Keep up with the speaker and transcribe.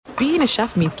being a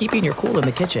chef means keeping your cool in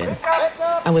the kitchen.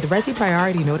 And with Resi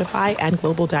Priority Notify and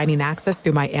Global Dining Access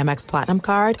through my Amex Platinum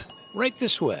card, right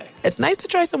this way. It's nice to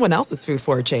try someone else's food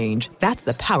for a change. That's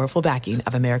the powerful backing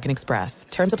of American Express.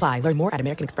 Terms apply. Learn more at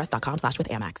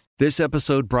americanexpress.com/withAmex. This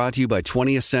episode brought to you by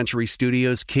 20th Century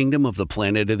Studios' Kingdom of the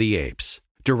Planet of the Apes.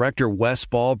 Director Wes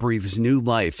Ball breathes new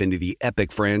life into the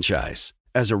epic franchise.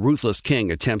 As a ruthless king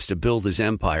attempts to build his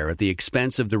empire at the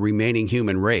expense of the remaining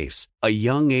human race, a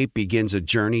young ape begins a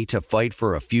journey to fight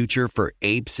for a future for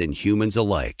apes and humans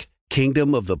alike.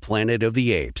 Kingdom of the Planet of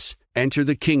the Apes. Enter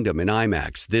the kingdom in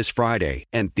IMAX this Friday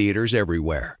and theaters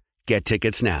everywhere. Get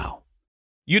tickets now.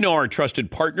 You know our trusted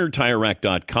partner,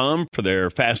 TireRack.com, for their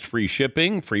fast, free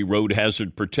shipping, free road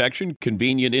hazard protection,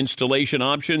 convenient installation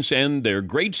options, and their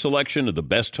great selection of the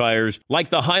best tires, like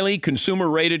the highly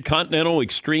consumer-rated Continental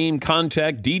Extreme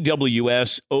Contact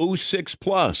DWS 06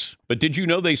 Plus. But did you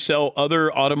know they sell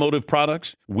other automotive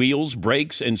products? Wheels,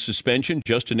 brakes, and suspension,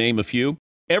 just to name a few.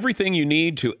 Everything you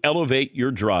need to elevate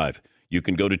your drive. You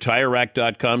can go to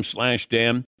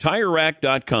TireRack.com/Dan.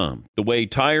 TireRack.com, the way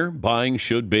tire buying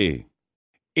should be.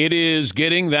 It is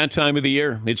getting that time of the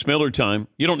year. It's Miller time.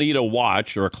 You don't need a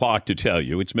watch or a clock to tell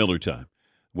you. It's Miller time.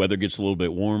 Weather gets a little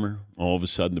bit warmer. All of a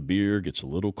sudden, the beer gets a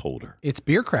little colder. It's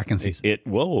beer cracking season.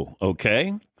 Whoa,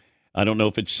 okay. I don't know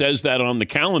if it says that on the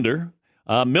calendar.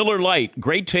 Miller Lite,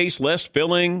 great taste, less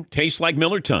filling, tastes like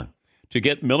Miller time. To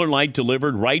get Miller Lite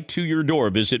delivered right to your door,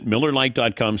 visit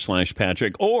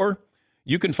MillerLite.com/Patrick, or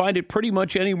you can find it pretty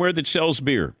much anywhere that sells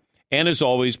beer. And as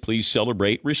always, please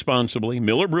celebrate responsibly.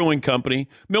 Miller Brewing Company,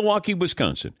 Milwaukee,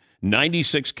 Wisconsin.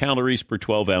 96 calories per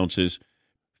 12 ounces.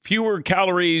 Fewer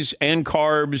calories and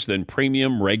carbs than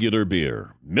premium regular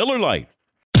beer. Miller Lite.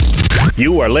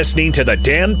 You are listening to The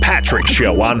Dan Patrick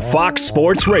Show on Fox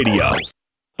Sports Radio.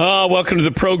 Welcome to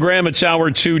the program. It's Hour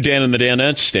 2, Dan and the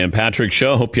Danettes. Dan Patrick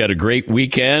Show. Hope you had a great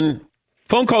weekend.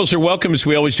 Phone calls are welcome, as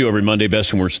we always do every Monday,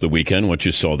 best and worst of the weekend, what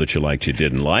you saw that you liked, you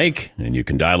didn't like. And you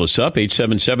can dial us up,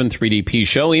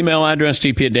 877-3DP-SHOW. Email address,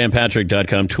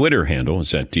 dp@danpatrick.com. Twitter handle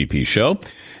is at DP Show.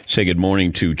 Say good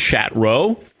morning to Chat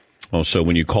Row. Also,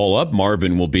 when you call up,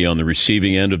 Marvin will be on the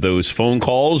receiving end of those phone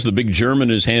calls. The big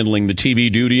German is handling the TV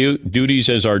duties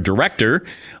as our director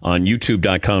on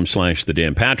youtube.com/The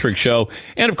Dan Patrick Show.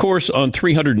 And, of course, on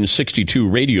 362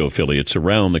 radio affiliates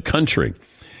around the country.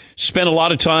 Spent a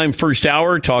lot of time first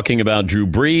hour talking about Drew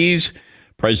Brees,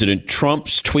 President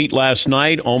Trump's tweet last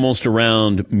night, almost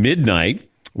around midnight,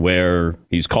 where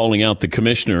he's calling out the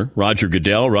commissioner, Roger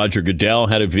Goodell. Roger Goodell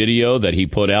had a video that he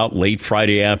put out late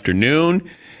Friday afternoon.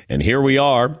 And here we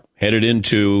are, headed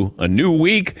into a new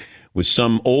week with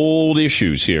some old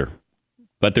issues here.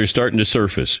 But they're starting to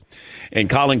surface. And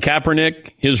Colin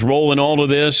Kaepernick, his role in all of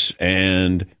this,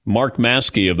 and Mark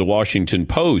Maskey of the Washington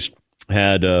Post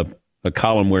had a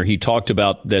column where he talked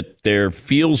about that there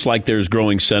feels like there's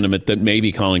growing sentiment that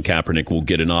maybe Colin Kaepernick will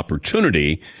get an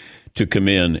opportunity to come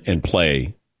in and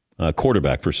play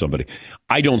quarterback for somebody.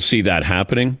 I don't see that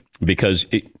happening because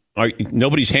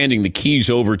nobody's handing the keys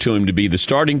over to him to be the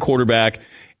starting quarterback,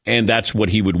 and that's what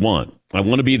he would want. I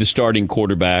want to be the starting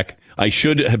quarterback. I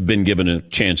should have been given a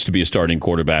chance to be a starting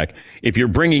quarterback. If you're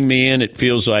bringing me in, it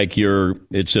feels like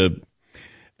it's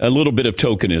a little bit of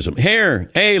tokenism.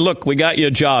 Hey, look, we got you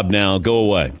a job now. Go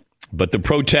away. But the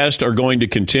protests are going to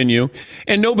continue,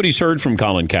 and nobody's heard from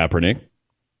Colin Kaepernick.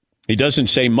 He doesn't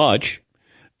say much.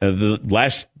 The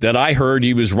last that I heard,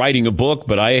 he was writing a book,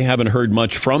 but I haven't heard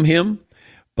much from him.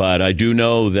 But I do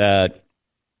know that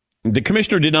the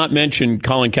commissioner did not mention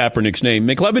Colin Kaepernick's name.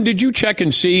 McLevin, did you check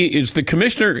and see, is the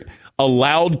commissioner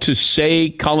allowed to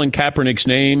say Colin Kaepernick's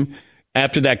name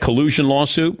after that collusion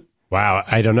lawsuit? Wow,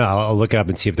 I don't know. I'll look it up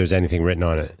and see if there's anything written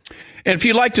on it. And if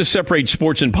you'd like to separate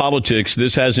sports and politics,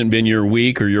 this hasn't been your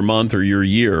week or your month or your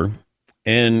year.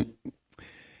 And,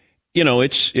 you know,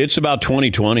 it's about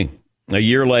 2020, a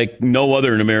year like no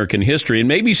other in American history. And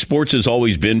maybe sports has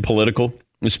always been political,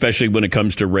 especially when it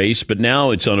comes to race, but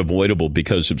now it's unavoidable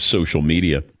because of social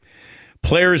media.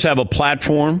 Players have a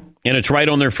platform, and it's right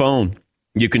on their phone.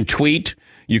 You can tweet,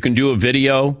 you can do a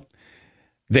video.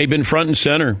 They've been front and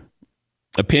center.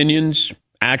 Opinions,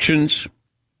 actions.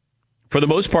 For the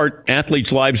most part,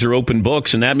 athletes' lives are open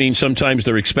books, and that means sometimes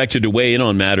they're expected to weigh in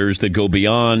on matters that go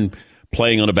beyond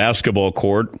playing on a basketball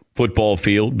court, football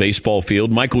field, baseball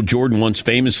field. Michael Jordan once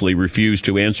famously refused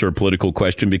to answer a political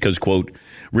question because, quote,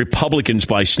 Republicans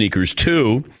buy sneakers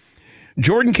too.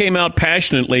 Jordan came out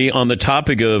passionately on the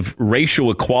topic of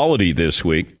racial equality this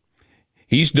week.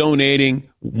 He's donating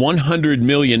 $100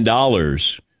 million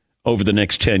over the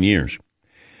next 10 years.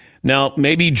 Now,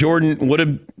 maybe Jordan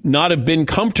would not have been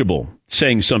comfortable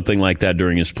saying something like that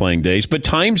during his playing days, but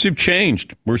times have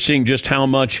changed. We're seeing just how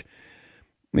much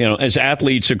as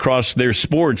athletes across their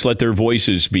sports, let their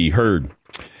voices be heard.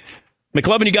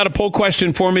 McLovin, you got a poll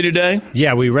question for me today?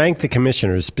 Yeah, we ranked the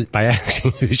commissioners by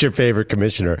asking who's your favorite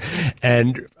commissioner.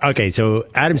 And, okay, so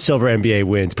Adam Silver, NBA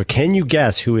wins, but can you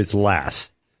guess who is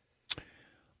last?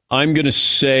 I'm going to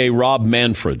say Rob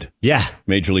Manfred. Yeah.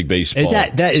 Major League Baseball.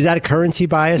 Is that a currency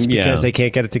bias because they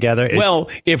can't get it together? Well,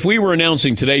 if we were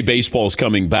announcing today baseball's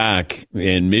coming back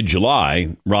in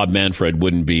mid-July, Rob Manfred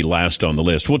wouldn't be last on the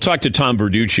list. We'll talk to Tom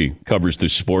Vercucci, covers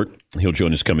this sport. He'll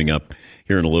join us coming up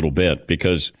here in a little bit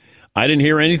because I didn't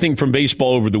hear anything from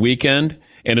baseball over the weekend.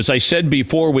 And as I said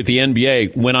before with the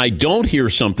NBA, when I don't hear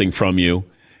something from you,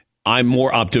 I'm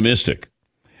more optimistic.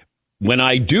 When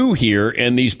I do hear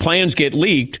and these plans get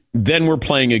leaked, then we're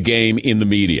playing a game in the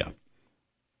media.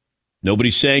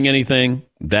 Nobody's saying anything.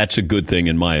 That's a good thing,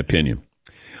 in my opinion.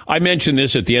 I mentioned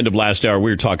this at the end of last hour. We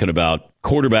were talking about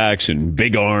quarterbacks and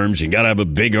big arms. You got to have a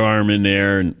big arm in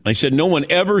there. And I said no one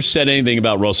ever said anything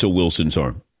about Russell Wilson's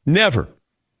arm. Never.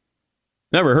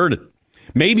 Never heard it.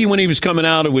 Maybe when he was coming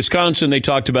out of Wisconsin, they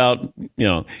talked about,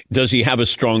 does he have a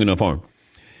strong enough arm?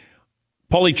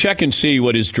 Paulie, check and see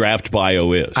what his draft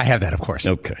bio is. I have that, of course.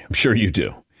 Okay, I'm sure you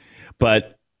do.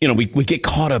 But, we get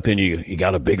caught up in you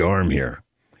got a big arm here.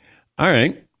 All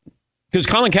right. Because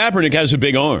Colin Kaepernick has a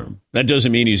big arm. That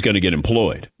doesn't mean he's going to get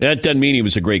employed. That doesn't mean he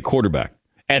was a great quarterback.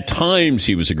 At times,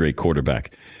 he was a great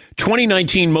quarterback.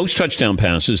 2019, most touchdown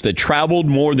passes that traveled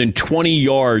more than 20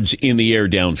 yards in the air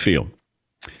downfield.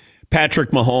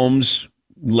 Patrick Mahomes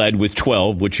led with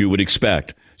 12, which you would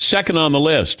expect. Second on the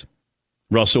list,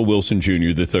 Russell Wilson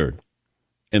Jr. the third.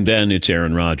 And then it's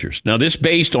Aaron Rodgers. Now, this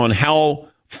based on how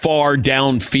far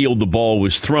downfield the ball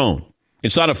was thrown.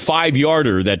 It's not a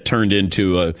 5-yarder that turned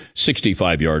into a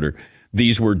 65-yarder.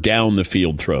 These were down the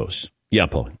field throws. Yeah,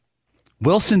 Paul.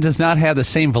 Wilson does not have the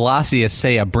same velocity as,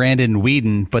 say, a Brandon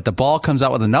Weeden, but the ball comes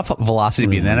out with enough velocity to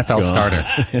be an NFL starter.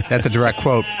 That's a direct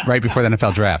quote right before the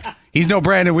NFL draft. He's no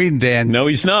Brandon Weeden, Dan. No,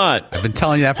 he's not. I've been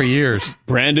telling you that for years.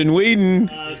 Brandon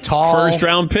Weeden, tall,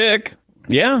 first-round pick.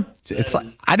 Yeah. It's like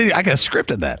I could have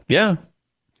scripted that. Yeah.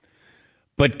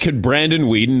 But could Brandon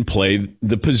Weeden play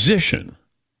the position?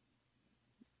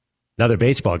 Another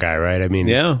baseball guy, right? I mean,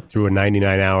 threw a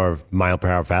 99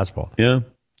 mile-per-hour fastball. Yeah.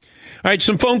 All right,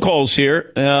 some phone calls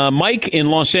here. Mike in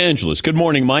Los Angeles. Good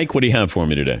morning, Mike. What do you have for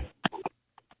me today?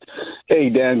 Hey,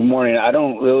 Dan, good morning. I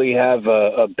don't really have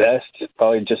a best,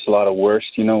 probably just a lot of worst,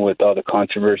 with all the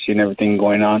controversy and everything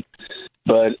going on.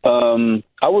 But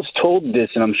I was told this,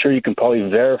 and I'm sure you can probably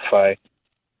verify.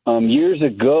 Years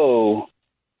ago,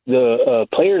 the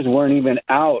players weren't even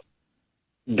out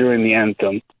during the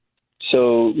anthem.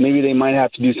 So maybe they might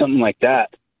have to do something like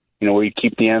that, where you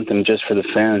keep the anthem just for the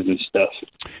fans and stuff.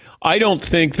 I don't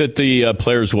think that the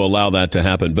players will allow that to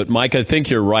happen. But, Mike, I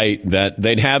think you're right that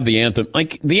they'd have the anthem.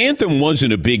 Like, the anthem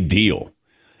wasn't a big deal.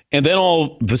 And then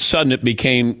all of a sudden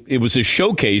it was a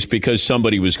showcase because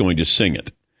somebody was going to sing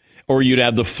it. Or you'd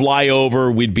have the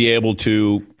flyover. We'd be able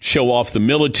to show off the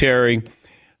military.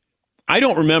 I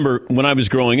don't remember when I was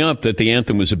growing up that the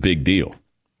anthem was a big deal,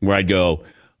 where I'd go,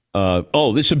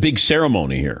 this is a big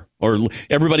ceremony here. Or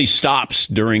everybody stops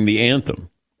during the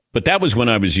anthem. But that was when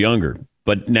I was younger.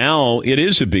 But now it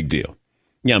is a big deal.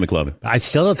 Yeah, McLovin. I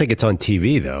still don't think it's on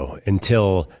TV, though,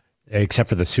 except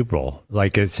for the Super Bowl.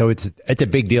 So it's a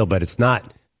big deal, but it's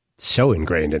not so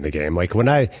ingrained in the game. Like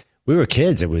when we were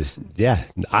kids, it was,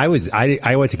 I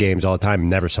went to games all the time and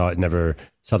never saw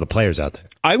the players out there.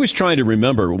 I was trying to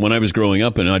remember when I was growing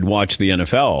up and I'd watch the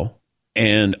NFL,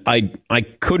 and I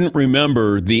couldn't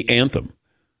remember the anthem.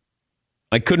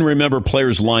 I couldn't remember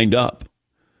players lined up.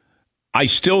 I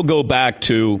still go back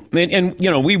to, and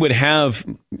we would have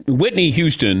Whitney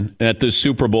Houston at the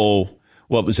Super Bowl,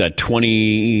 what was that,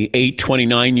 28,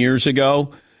 29 years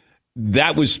ago?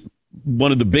 That was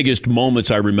one of the biggest moments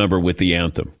I remember with the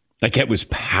anthem. Like, it was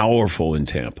powerful in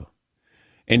Tampa.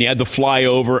 And you had the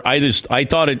flyover. I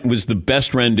thought it was the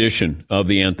best rendition of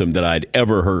the anthem that I'd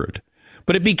ever heard.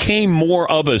 But it became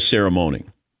more of a ceremony.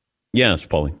 Yes,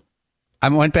 Paulie. I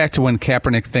went back to when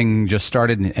Kaepernick thing just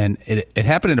started, and it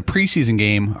happened in a preseason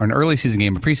game, or an early season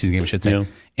game, a preseason game, I should say. Yeah.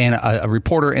 And a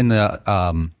reporter in the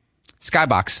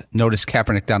skybox noticed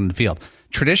Kaepernick down in the field.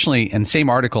 Traditionally, and the same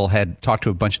article had talked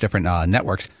to a bunch of different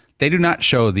networks, they do not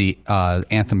show the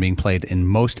anthem being played in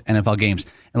most NFL games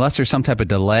unless there's some type of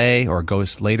delay or it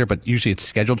goes later, but usually it's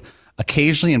scheduled.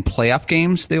 Occasionally in playoff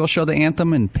games, they will show the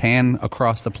anthem and pan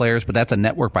across the players, but that's a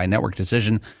network-by-network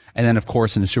decision. And then, of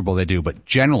course, in the Super Bowl they do. But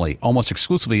generally, almost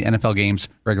exclusively NFL games,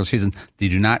 regular season, they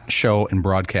do not show and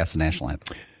broadcast the national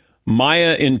anthem.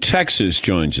 Maya in Texas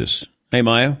joins us. Hey,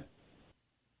 Maya.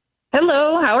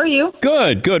 Hello, how are you?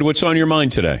 Good. What's on your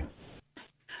mind today?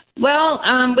 Well,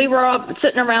 we were all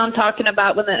sitting around talking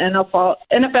about when the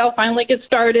NFL finally gets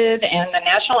started and the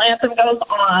national anthem goes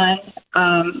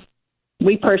on.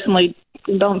 We personally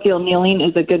don't feel kneeling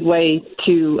is a good way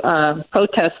to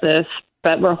protest this,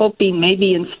 but we're hoping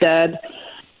maybe instead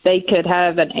they could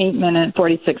have an 8-minute,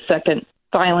 46-second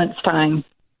silence time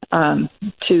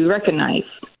to recognize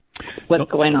what's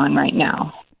going on right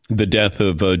now. The death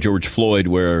of George Floyd,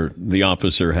 where the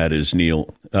officer had his knee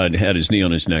on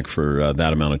his neck for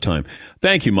that amount of time.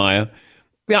 Thank you, Maya.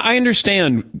 Yeah, I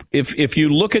understand if you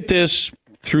look at this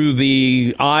through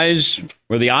the eyes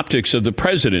or the optics of the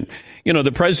president. You know,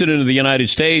 the president of the United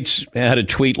States had a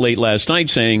tweet late last night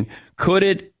saying, could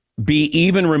it be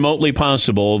even remotely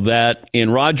possible that in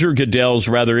Roger Goodell's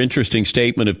rather interesting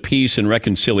statement of peace and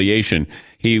reconciliation,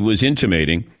 he was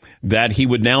intimating that he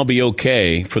would now be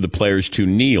okay for the players to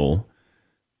kneel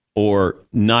or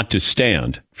not to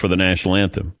stand for the national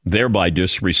anthem, thereby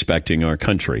disrespecting our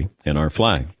country and our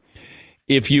flag.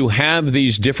 If you have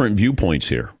these different viewpoints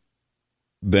here,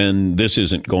 then this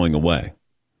isn't going away.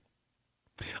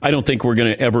 I don't think we're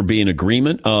going to ever be in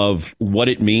agreement of what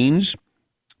it means,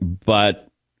 but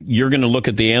you're going to look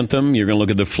at the anthem, you're going to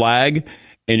look at the flag,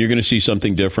 and you're going to see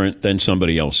something different than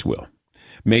somebody else will.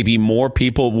 Maybe more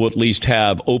people will at least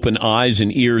have open eyes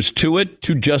and ears to it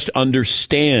to just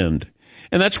understand.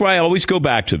 And that's why I always go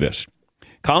back to this.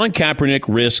 Colin Kaepernick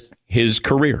risked his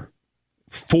career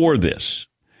for this.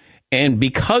 And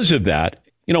because of that,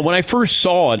 you know, when I first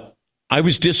saw it, I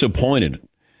was disappointed.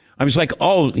 I was like,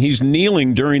 oh, he's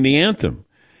kneeling during the anthem.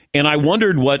 And I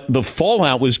wondered what the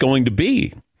fallout was going to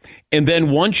be. And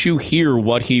then once you hear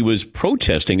what he was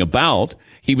protesting about,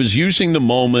 he was using the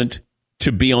moment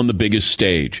to be on the biggest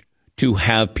stage, to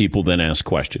have people then ask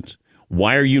questions.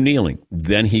 Why are you kneeling?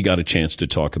 Then he got a chance to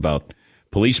talk about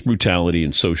police brutality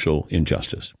and social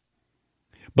injustice.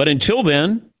 But until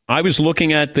then, I was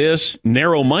looking at this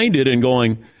narrow-minded and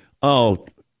going, oh,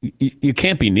 you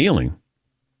can't be kneeling.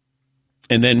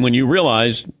 And then when you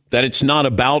realize that it's not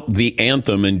about the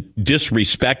anthem and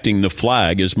disrespecting the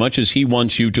flag as much as he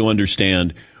wants you to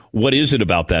understand what is it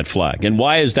about that flag and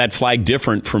why is that flag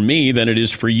different for me than it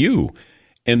is for you.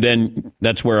 And then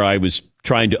that's where I was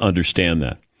trying to understand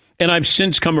that. And I've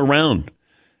since come around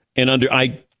and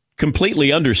I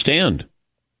completely understand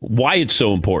why it's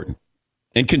so important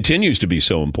and continues to be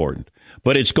so important.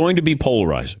 But it's going to be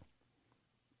polarizing.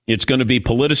 It's going to be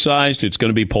politicized. It's going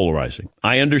to be polarizing.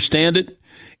 I understand it,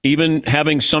 even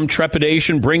having some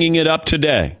trepidation bringing it up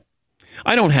today.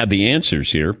 I don't have the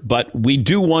answers here, but we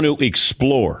do want to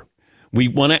explore. We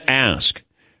want to ask.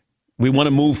 We want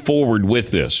to move forward with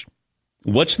this.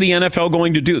 What's the NFL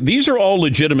going to do? These are all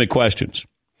legitimate questions.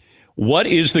 What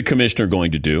is the commissioner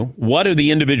going to do? What are the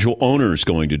individual owners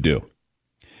going to do?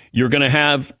 You're going to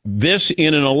have this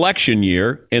in an election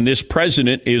year, and this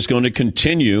president is going to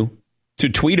continue to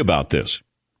tweet about this.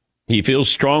 He feels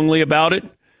strongly about it.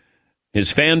 His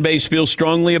fan base feels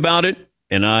strongly about it,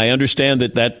 and I understand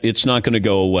that it's not going to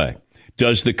go away.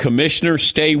 Does the commissioner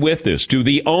stay with this? Do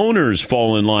the owners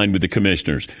fall in line with the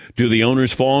commissioners? Do the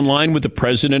owners fall in line with the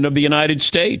president of the United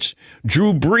States?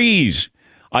 Drew Brees,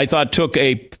 I thought, took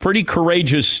a pretty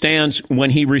courageous stance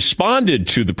when he responded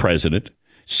to the president,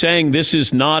 saying this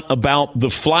is not about the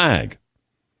flag.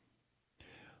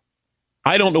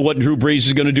 I don't know what Drew Brees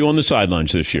is going to do on the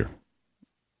sidelines this year,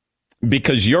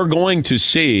 because you're going to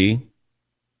see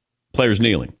players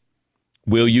kneeling.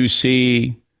 Will you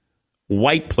see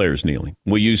white players kneeling?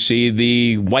 Will you see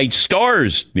the white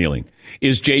stars kneeling?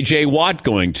 Is J.J. Watt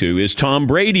going to? Is Tom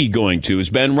Brady going to? Is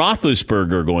Ben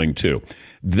Roethlisberger going to?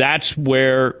 That's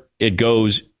where it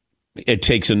goes. It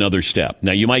takes another step.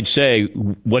 Now, you might say,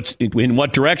 in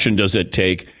what direction does it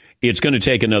take? It's going to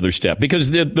take another step,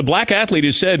 because the black athlete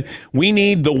has said, we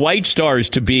need the white stars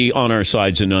to be on our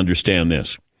sides and understand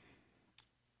this.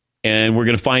 And we're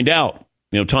going to find out.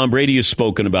 You know, Tom Brady has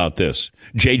spoken about this.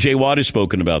 J.J. Watt has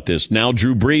spoken about this. Now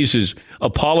Drew Brees has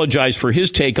apologized for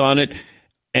his take on it.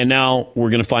 And now we're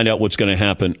going to find out what's going to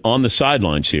happen on the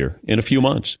sidelines here in a few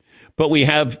months. But we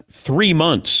have 3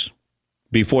 months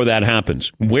before that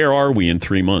happens. Where are we in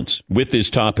 3 months with this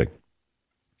topic?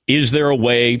 Is there a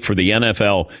way for the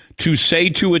NFL to say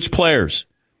to its players,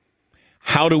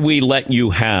 how do we let you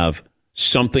have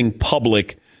something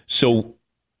public so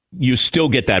you still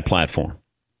get that platform?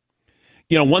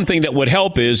 You know, one thing that would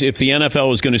help is if the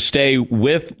NFL is going to stay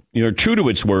with, true to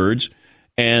its words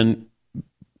and,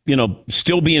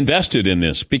 still be invested in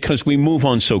this, because we move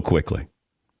on so quickly.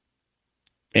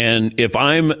 And if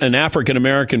I'm an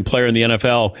African-American player in the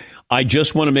NFL, I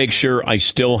just want to make sure I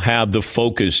still have the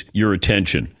focus, your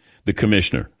attention, the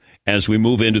commissioner, as we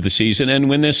move into the season and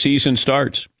when this season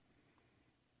starts.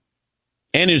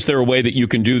 And is there a way that you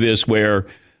can do this where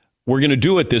we're going to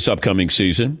do it this upcoming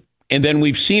season, and then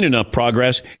we've seen enough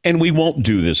progress, and we won't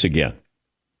do this again?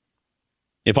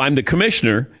 If I'm the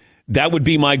commissioner, that would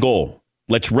be my goal.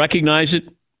 Let's recognize it.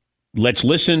 Let's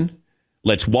listen.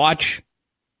 Let's watch.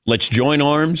 Let's join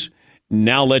arms.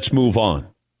 Now let's move on.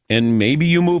 And maybe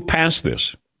you move past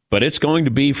this, but it's going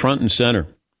to be front and center,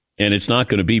 and it's not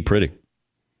going to be pretty.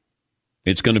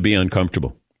 It's going to be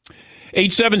uncomfortable.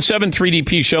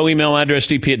 877-3DP-SHOW, email address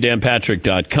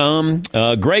dp@danpatrick.com.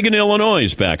 Greg in Illinois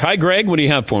is back. Hi, Greg. What do you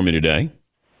have for me today?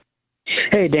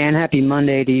 Hey, Dan. Happy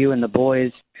Monday to you and the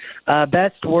boys.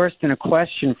 Best, worst, and a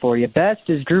question for you. Best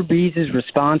is Drew Brees'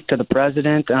 response to the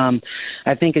president.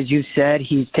 I think, as you said,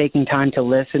 he's taking time to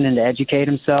listen and to educate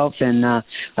himself, and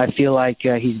I feel like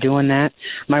he's doing that.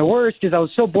 My worst is I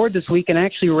was so bored this week and I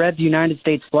actually read the United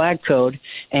States flag code,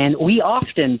 and we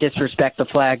often disrespect the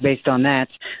flag based on that.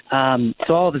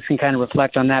 So all of us can kind of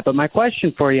reflect on that. But my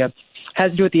question for you has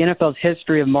to do with the NFL's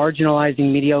history of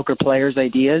marginalizing mediocre players'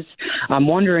 ideas. I'm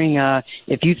wondering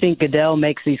if you think Goodell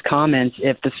makes these comments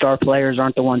if the star players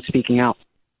aren't the ones speaking out.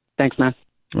 Thanks, man.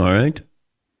 All right.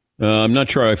 I'm not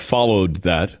sure I followed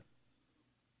that.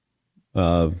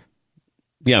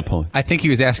 Yeah, Paul. I think he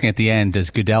was asking at the end,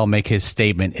 does Goodell make his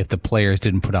statement if the players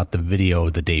didn't put out the video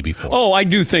the day before? Oh, I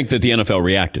do think that the NFL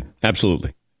reacted.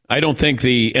 Absolutely. I don't think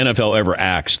the NFL ever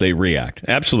acts. They react.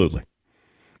 Absolutely.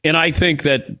 And I think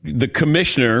that the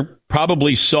commissioner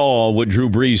probably saw what Drew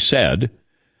Brees said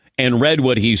and read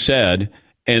what he said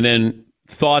and then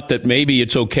thought that maybe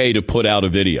it's okay to put out a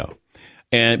video.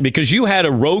 And because you had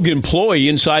a rogue employee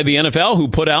inside the NFL who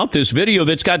put out this video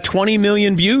that's got 20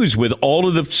 million views with all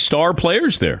of the star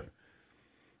players there.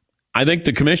 I think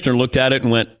the commissioner looked at it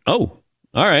and went, oh,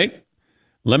 all right,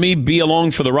 let me be along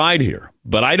for the ride here.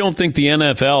 But I don't think the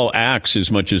NFL acts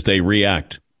as much as they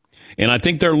react. And I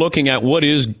think they're looking at what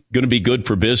is going to be good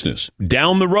for business.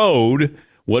 Down the road,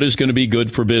 what is going to be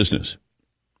good for business?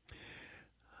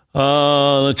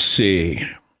 Let's see.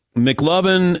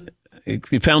 McLovin,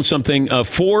 we found something.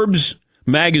 Forbes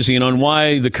magazine on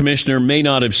why the commissioner may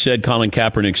not have said Colin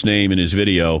Kaepernick's name in his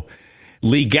video.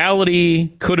 Legality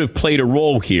could have played a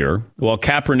role here. While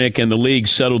Kaepernick and the league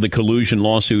settled the collusion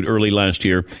lawsuit early last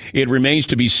year, it remains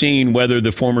to be seen whether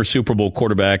the former Super Bowl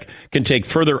quarterback can take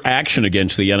further action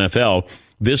against the NFL.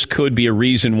 This could be a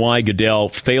reason why Goodell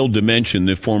failed to mention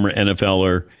the former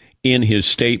NFLer in his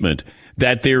statement.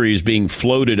 That theory is being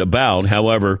floated about.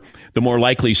 However, the more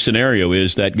likely scenario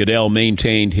is that Goodell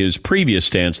maintained his previous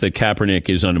stance that Kaepernick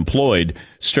is unemployed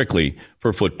strictly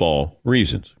for football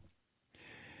reasons.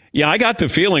 Yeah, I got the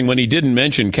feeling when he didn't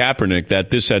mention Kaepernick that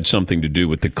this had something to do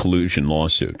with the collusion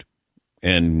lawsuit.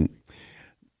 And,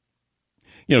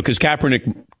 you know, because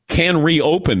Kaepernick can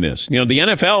reopen this. You know, the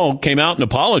NFL came out and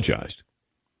apologized.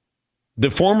 The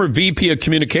former VP of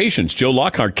Communications, Joe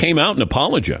Lockhart, came out and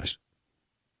apologized.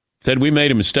 Said, we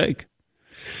made a mistake.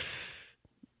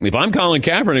 If I'm Colin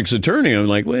Kaepernick's attorney, I'm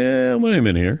like, well, wait a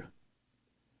minute here.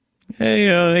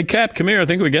 Hey, Cap, come here. I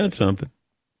think we got something.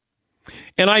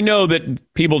 And I know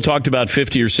that people talked about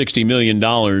 $50 or $60 million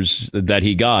that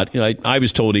he got. I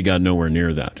was told he got nowhere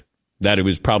near that, that it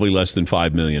was probably less than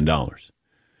 $5 million.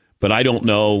 But I don't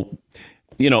know.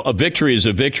 You know, a victory is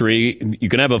a victory. You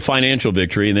can have a financial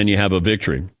victory, and then you have a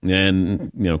victory.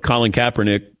 And, you know, Colin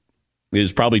Kaepernick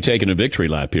is probably taking a victory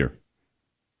lap here,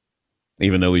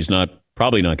 even though he's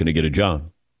probably not going to get a job.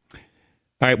 All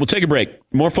right, we'll take a break.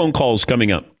 More phone calls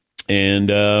coming up. And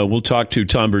we'll talk to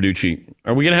Tom Vercucci.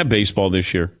 Are we going to have baseball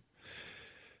this year?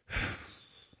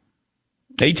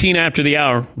 18 after the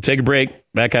hour. We'll take a break.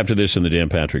 Back after this on the Dan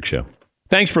Patrick Show.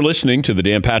 Thanks for listening to the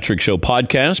Dan Patrick Show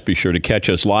podcast. Be sure to catch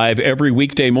us live every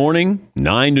weekday morning,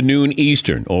 9 to noon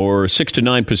Eastern or 6 to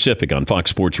 9 Pacific on Fox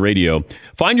Sports Radio.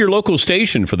 Find your local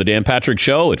station for the Dan Patrick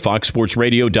Show at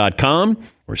foxsportsradio.com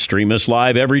or stream us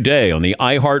live every day on the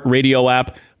iHeartRadio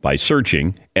app by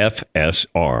searching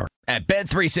FSR. At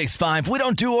Bet365, we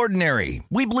don't do ordinary.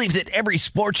 We believe that every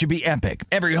sport should be epic.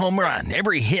 Every home run,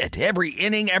 every hit, every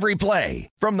inning, every play.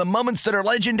 From the moments that are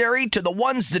legendary to the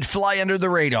ones that fly under the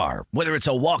radar. Whether it's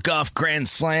a walk-off grand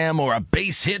slam or a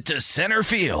base hit to center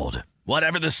field.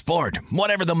 Whatever the sport,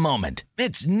 whatever the moment.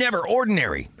 It's never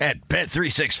ordinary at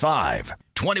Bet365.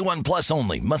 21 plus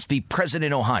only. Must be present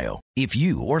in Ohio. If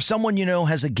you or someone you know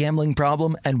has a gambling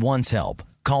problem and wants help,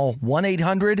 call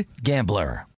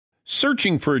 1-800-GAMBLER.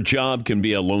 Searching for a job can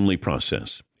be a lonely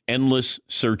process. Endless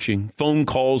searching, phone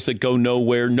calls that go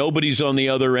nowhere, nobody's on the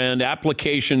other end,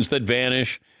 applications that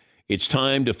vanish. It's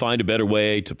time to find a better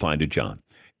way to find a job.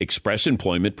 Express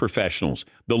Employment Professionals,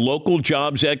 the local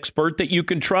jobs expert that you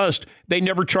can trust. They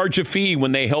never charge a fee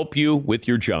when they help you with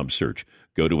your job search.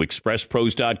 Go to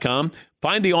expresspros.com.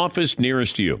 Find the office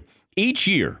nearest you. Each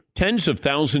year, tens of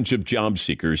thousands of job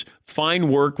seekers find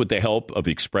work with the help of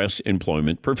Express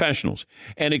Employment Professionals.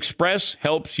 And Express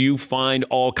helps you find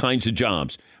all kinds of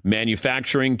jobs,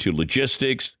 manufacturing to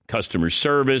logistics, customer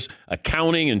service,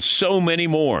 accounting, and so many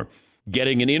more.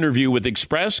 Getting an interview with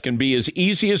Express can be as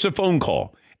easy as a phone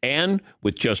call. And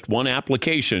with just one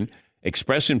application,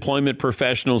 Express Employment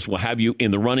Professionals will have you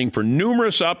in the running for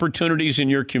numerous opportunities in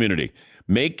your community.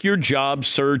 Make your job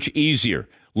search easier.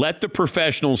 Let the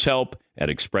professionals help at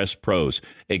Express Pros.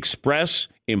 Express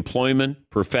Employment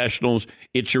Professionals.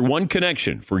 It's your one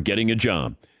connection for getting a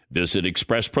job. Visit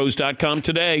expresspros.com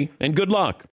today, and good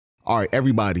luck. All right,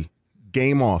 everybody,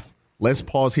 game off. Let's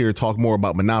pause here to talk more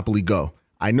about Monopoly Go.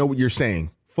 I know what you're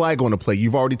saying. Flag on the play.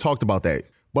 You've already talked about that.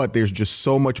 But there's just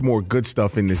so much more good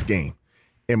stuff in this game.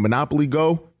 In Monopoly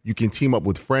Go, you can team up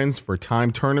with friends for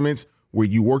time tournaments where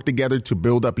you work together to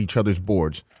build up each other's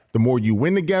boards. The more you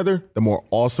win together, the more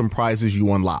awesome prizes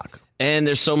you unlock. And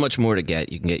there's so much more to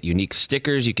get. You can get unique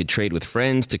stickers. You could trade with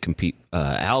friends to compete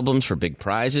albums for big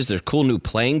prizes. There's cool new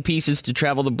playing pieces to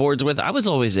travel the boards with. I was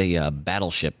always a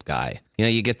battleship guy. You know,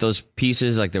 you get those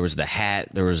pieces, like there was the hat,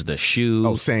 there was the shoe.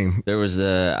 Oh, same. I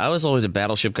was always a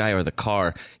battleship guy, or the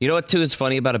car. You know what, too, is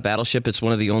funny about a battleship? It's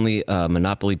one of the only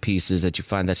Monopoly pieces that you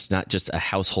find that's not just a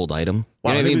household item.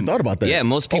 Wow, You know I what never even thought about that. Yeah,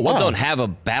 most people wow. don't have a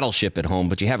battleship at home,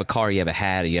 but you have a car, you have a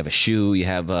hat, you have a shoe, you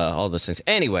have all those things.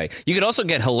 Anyway, you could also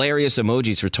get hilarious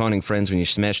emojis for taunting friends when you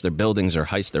smash their buildings or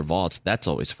heist their vaults. That's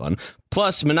always fun.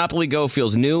 Plus, Monopoly Go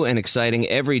feels new and exciting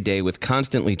every day with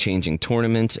constantly changing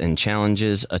tournaments and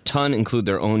challenges. A ton include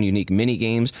their own unique mini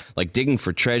games like digging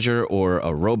for treasure or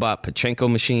a robot Pachinko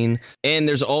machine. And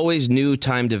there's always new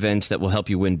timed events that will help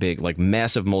you win big, like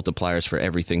massive multipliers for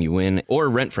everything you win or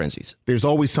rent frenzies. There's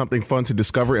always something fun to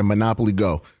discover in Monopoly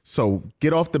Go. So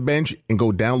get off the bench and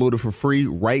go download it for free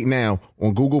right now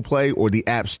on Google Play or the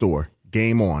App Store.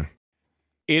 Game on.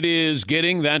 It is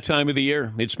getting that time of the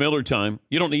year. It's Miller time.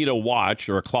 You don't need a watch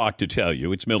or a clock to tell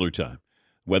you. It's Miller time.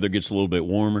 Weather gets a little bit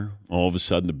warmer. All of a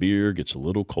sudden, the beer gets a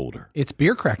little colder. It's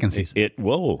beer cracking season.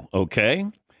 Whoa, okay.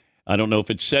 I don't know if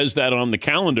it says that on the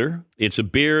calendar. It's a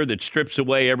beer that strips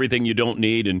away everything you don't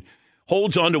need and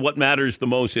holds on to what matters the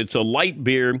most. It's a light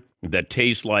beer that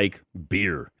tastes like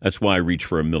beer. That's why I reach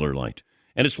for a Miller Lite.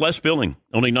 And it's less filling,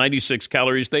 only 96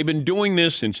 calories. They've been doing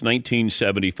this since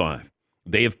 1975.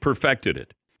 They have perfected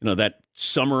it. You know, that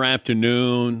summer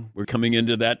afternoon, we're coming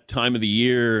into that time of the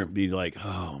year, be like,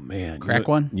 oh, man. Crack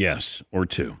one? Yes, or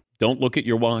two. Don't look at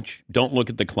your watch. Don't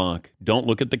look at the clock. Don't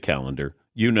look at the calendar.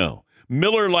 You know.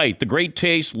 Miller Lite, the great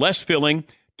taste, less filling,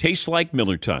 tastes like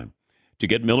Miller time. To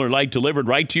get Miller Lite delivered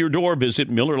right to your door, visit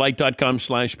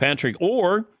MillerLite.com/Patrick,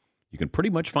 or you can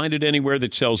pretty much find it anywhere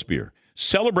that sells beer.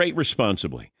 Celebrate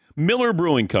responsibly. Miller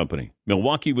Brewing Company,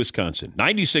 Milwaukee, Wisconsin.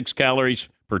 96 calories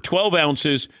per 12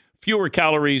 ounces. Fewer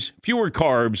calories, fewer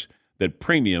carbs than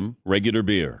premium regular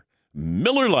beer.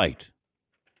 Miller Lite.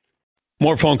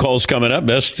 More phone calls coming up.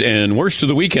 Best and worst of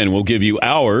the weekend. We'll give you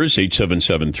ours,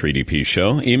 877-3DP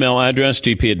show. Email address,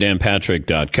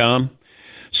 dp@danpatrick.com.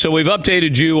 So we've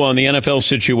updated you on the NFL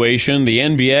situation. The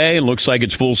NBA looks like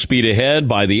it's full speed ahead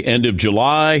by the end of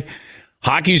July.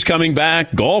 Hockey's coming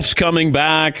back. Golf's coming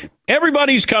back.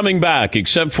 Everybody's coming back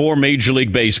except for Major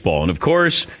League Baseball. And, of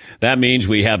course, that means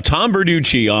we have Tom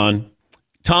Vercucci on.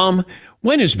 Tom,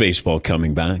 when is baseball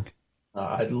coming back?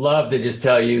 I'd love to just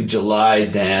tell you July,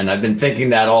 Dan. I've been thinking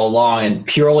that all along, and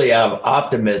purely out of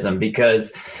optimism,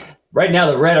 because right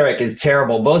now the rhetoric is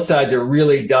terrible. Both sides are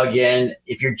really dug in.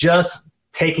 If you're just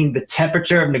taking the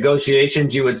temperature of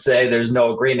negotiations, you would say there's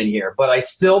no agreement here. But I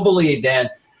still believe, Dan,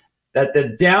 that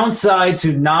the downside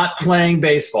to not playing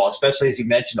baseball, especially as you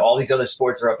mentioned, all these other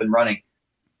sports are up and running,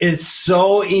 is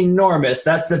so enormous.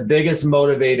 That's the biggest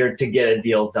motivator to get a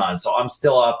deal done. So I'm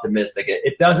still optimistic.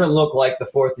 It doesn't look like the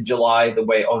 4th of July the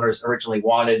way owners originally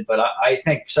wanted, but I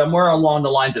think somewhere along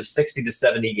the lines of 60 to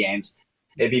 70 games,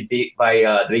 maybe by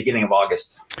the beginning of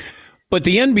August. But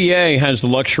the NBA has the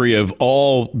luxury of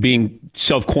all being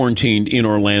self-quarantined in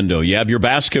Orlando. You have your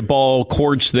basketball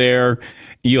courts there.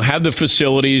 You have the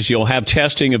facilities. You'll have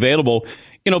testing available.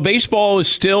 You know, baseball is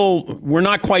still, we're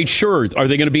not quite sure. Are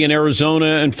they going to be in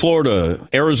Arizona and Florida?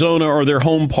 Arizona are their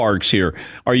home parks here.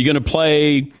 Are you going to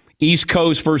play East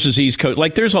Coast versus East Coast?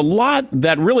 Like, there's a lot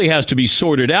that really has to be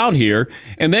sorted out here.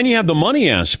 And then you have the money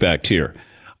aspect here.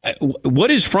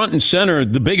 What is front and center,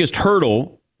 the biggest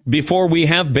hurdle before we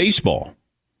have baseball?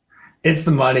 It's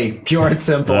the money, pure and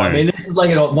simple. Right. I mean, this is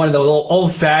like one of those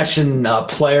old-fashioned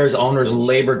players, owners,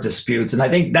 labor disputes. And I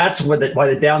think that's why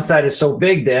the downside is so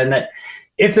big, Dan, that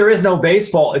if there is no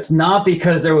baseball, it's not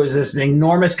because there was this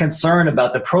enormous concern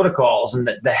about the protocols and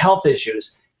the health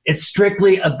issues. It's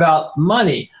strictly about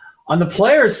money. On the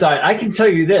players' side, I can tell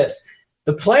you this.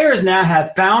 The players now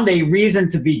have found a reason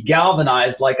to be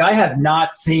galvanized like I have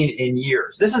not seen in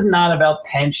years. This is not about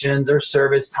pensions or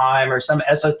service time or some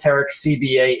esoteric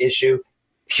CBA issue,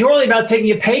 purely about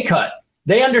taking a pay cut.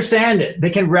 They understand it.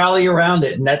 They can rally around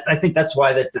it. And I think that's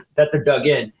why that they're dug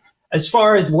in. As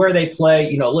far as where they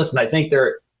play, listen, I think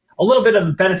they're a little bit of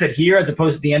a benefit here as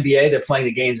opposed to the NBA. They're playing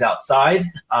the games outside.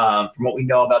 From what we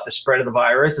know about the spread of the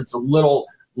virus, it's a little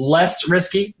less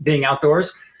risky being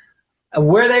outdoors.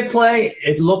 Where they play,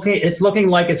 it's looking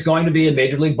like it's going to be in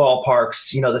major league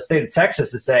ballparks. The state of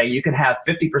Texas is saying you can have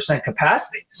 50%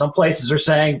 capacity. Some places are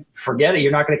saying, forget it,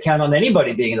 you're not going to count on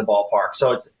anybody being in the ballpark.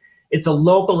 So it's a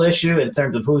local issue in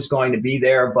terms of who's going to be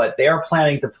there, but they are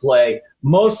planning to play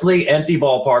mostly empty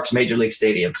ballparks, major league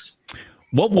stadiums.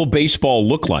 What will baseball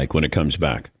look like when it comes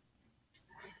back?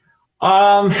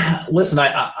 Listen,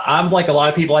 I'm like a lot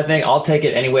of people, I think. I'll take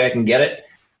it any way I can get it.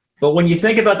 But when you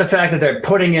think about the fact that they're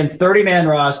putting in 30-man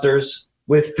rosters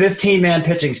with 15-man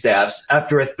pitching staffs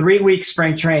after a 3-week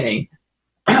spring training,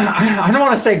 I don't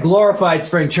want to say glorified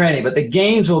spring training, but the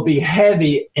games will be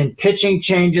heavy in pitching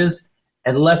changes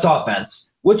and less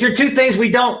offense, which are two things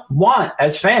we don't want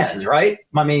as fans, right?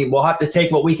 I mean, we'll have to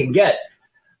take what we can get.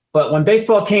 But when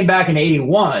baseball came back in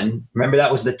 81, remember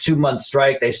that was the 2-month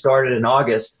strike. They started in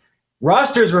August.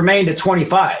 Rosters remained at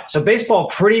 25. So baseball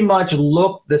pretty much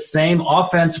looked the same.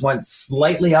 Offense went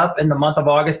slightly up in the month of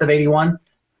August of 81.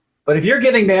 But if you're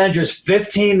giving managers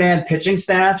 15-man pitching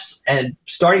staffs and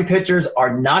starting pitchers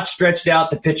are not stretched out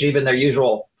to pitch even their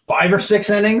usual 5 or 6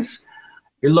 innings,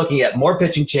 you're looking at more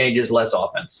pitching changes, less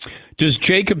offense. Does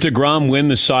Jacob deGrom win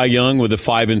the Cy Young with a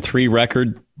 5-3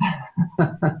 record?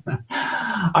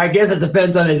 I guess it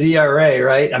depends on his ERA,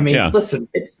 right? I mean, Listen,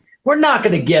 we're not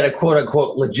going to get a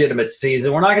quote-unquote legitimate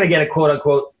season. We're not going to get a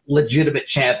quote-unquote legitimate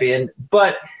champion.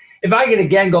 But if I could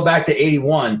again go back to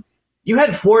 81, you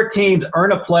had 4 teams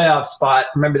earn a playoff spot.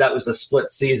 Remember, that was the split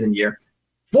season year.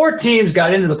 4 teams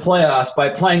got into the playoffs by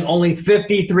playing only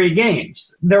 53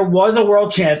 games. There was a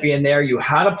world champion there. You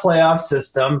had a playoff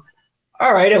system.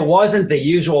 All right, it wasn't the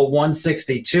usual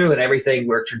 162 and everything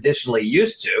we're traditionally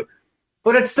used to,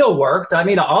 but it still worked. I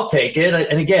mean, I'll take it.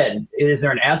 And again, is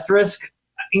there an asterisk?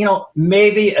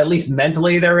 Maybe at least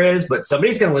mentally there is, but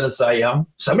somebody's going to win the Cy Young.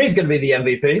 Somebody's going to be the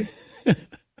MVP.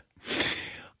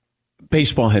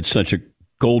 Baseball had such a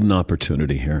golden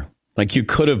opportunity here. Like you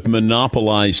could have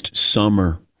monopolized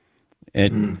summer.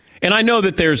 And I know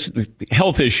that there's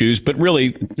health issues, but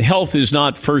really health is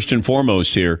not first and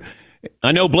foremost here.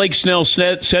 I know Blake Snell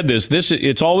said this.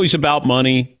 It's always about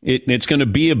money. It's going to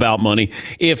be about money.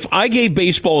 If I gave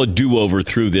baseball a do-over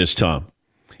through this, Tom,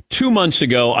 2 months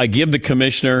ago, I give the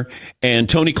commissioner and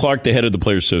Tony Clark, the head of the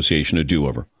Players Association, a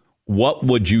do-over. What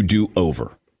would you do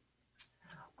over?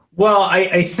 Well,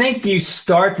 I think you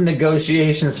start the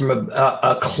negotiations from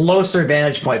a closer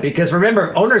vantage point because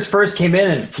remember, owners first came in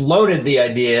and floated the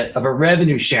idea of a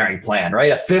revenue sharing plan,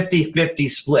 right? A 50-50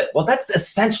 split. Well, that's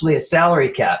essentially a salary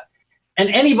cap. And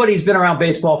anybody who's been around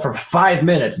baseball for 5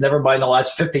 minutes, never mind the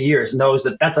last 50 years, knows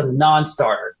that that's a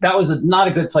non-starter. That was not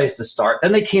a good place to start.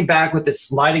 Then they came back with this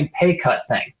sliding pay cut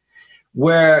thing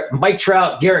where Mike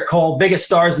Trout, Garrett Cole, biggest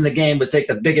stars in the game, would take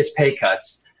the biggest pay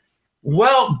cuts.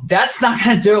 Well, that's not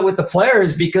going to do it with the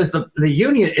players because the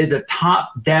union is a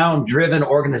top-down driven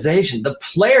organization. The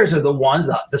players are the ones,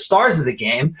 the stars of the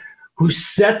game, who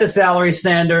set the salary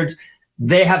standards.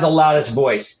 They have the loudest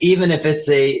voice, even if it's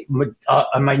a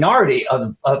minority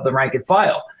of the rank and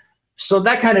file. So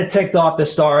that kind of ticked off the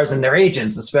stars and their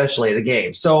agents, especially the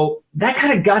game. So that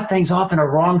kind of got things off in a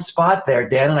wrong spot there,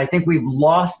 Dan, and I think we've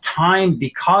lost time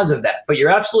because of that. But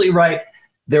you're absolutely right.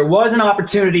 There was an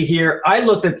opportunity here. I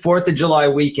looked at 4th of July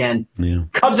weekend. Yeah.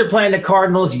 Cubs are playing the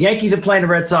Cardinals. Yankees are playing the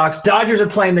Red Sox. Dodgers are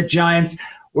playing the Giants.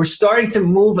 We're starting to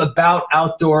move about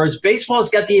outdoors. Baseball's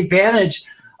got the advantage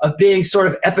of being sort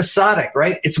of episodic,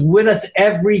 right? It's with us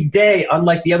every day,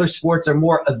 unlike the other sports are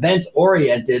more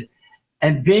event-oriented.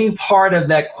 And being part of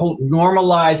that, quote,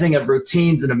 normalizing of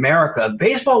routines in America,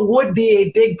 baseball would be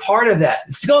a big part of that.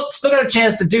 It's still got a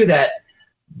chance to do that,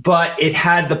 but it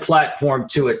had the platform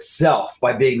to itself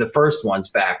by being the first ones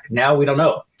back. Now we don't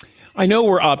know. I know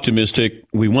we're optimistic.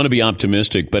 We want to be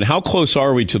optimistic, but how close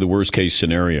are we to the worst-case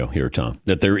scenario here, Tom,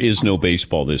 that there is no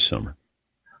baseball this summer?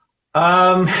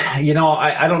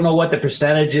 I don't know what the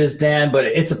percentage is, Dan, but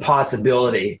it's a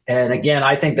possibility. And again,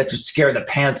 I think that should scare the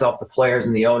pants off the players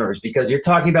and the owners because you're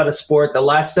talking about a sport the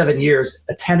last 7 years,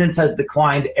 attendance has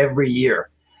declined every year.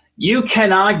 You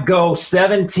cannot go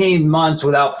 17 months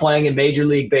without playing a Major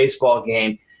League Baseball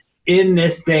game in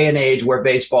this day and age where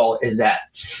baseball is at.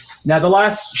 Now, the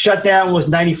last shutdown was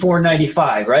 94,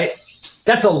 95, right?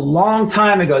 That's a long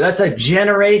time ago. That's a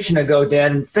generation ago,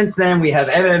 Dan. And since then, we have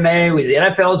MMA. The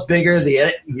NFL is bigger.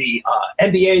 The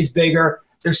NBA is bigger.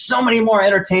 There's so many more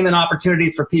entertainment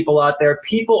opportunities for people out there.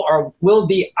 People will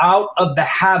be out of the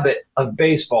habit of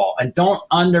baseball, and don't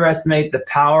underestimate the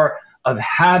power of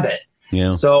habit.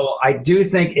 Yeah. So I do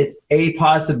think it's a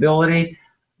possibility.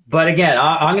 But again,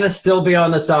 I'm going to still be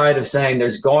on the side of saying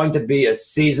there's going to be a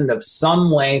season of some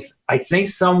length, I think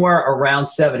somewhere around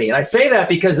 70. And I say that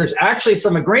because there's actually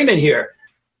some agreement here.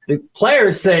 The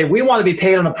players say, we want to be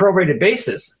paid on a prorated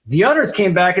basis. The owners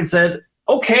came back and said,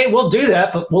 okay, we'll do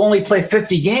that, but we'll only play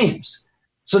 50 games.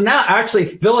 So now actually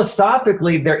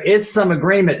philosophically, there is some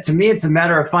agreement. To me, it's a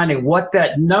matter of finding what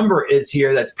that number is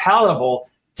here that's palatable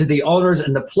to the owners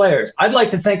and the players. I'd like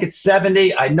to think it's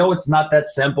 70. I know it's not that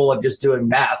simple of just doing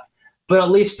math, but at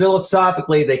least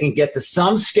philosophically, they can get to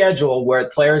some schedule where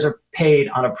players are paid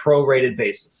on a prorated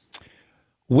basis.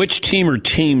 Which team or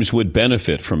teams would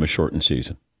benefit from a shortened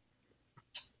season?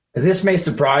 This may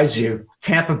surprise you.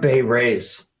 Tampa Bay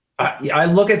Rays. I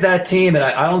look at that team, and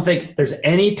I don't think there's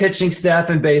any pitching staff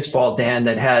in baseball, Dan,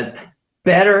 that has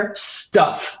better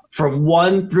stuff from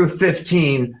 1 through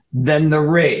 15 than the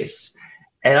Rays.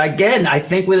 And again, I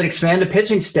think with an expanded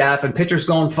pitching staff and pitchers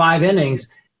going 5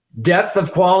 innings, depth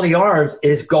of quality arms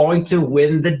is going to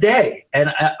win the day.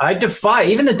 And I defy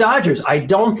even the Dodgers. I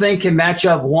don't think can match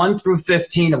up 1 through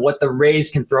 15 of what the Rays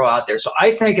can throw out there. So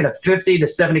I think in a 50 to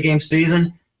 70 game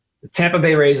season, the Tampa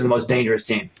Bay Rays are the most dangerous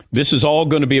team. This is all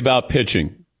going to be about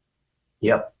pitching.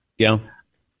 Yep. Yeah.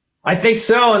 I think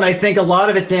so. And I think a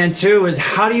lot of it, Dan, too, is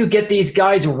how do you get these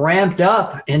guys ramped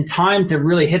up in time to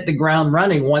really hit the ground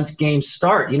running once games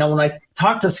start? You know, when I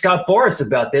talked to Scott Boras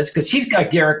about this, because he's got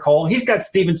Garrett Cole, he's got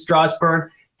Steven Strasburg,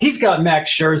 he's got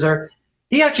Max Scherzer.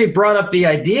 He actually brought up the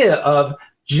idea of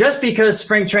just because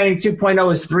spring training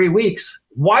 2.0 is 3 weeks,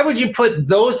 why would you put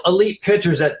those elite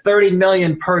pitchers at $30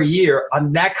 million per year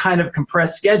on that kind of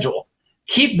compressed schedule?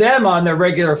 Keep them on their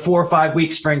regular 4 or 5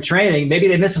 week spring training. Maybe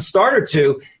they miss a start or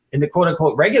two in the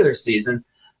quote-unquote regular season,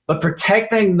 but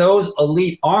protecting those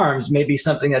elite arms may be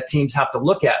something that teams have to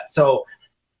look at. So,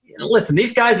 listen,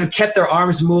 these guys have kept their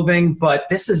arms moving, but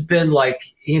this has been like,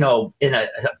 in a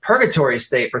purgatory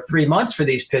state for 3 months for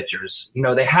these pitchers.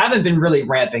 They haven't been really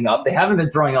ramping up. They haven't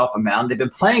been throwing off a mound. They've been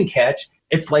playing catch.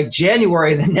 It's like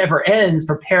January that never ends,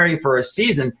 preparing for a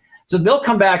season. So they'll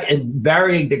come back in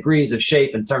varying degrees of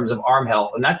shape in terms of arm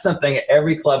health. And that's something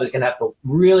every club is going to have to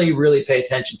really, really pay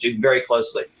attention to very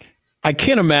closely. I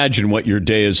can't imagine what your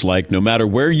day is like. No matter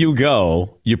where you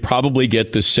go, you probably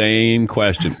get the same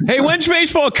question. Hey, when's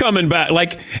baseball coming back?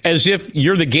 Like as if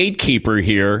you're the gatekeeper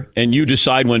here and you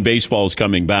decide when baseball is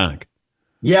coming back.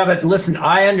 Yeah, but listen,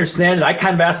 I understand it. I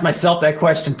kind of asked myself that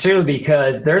question too,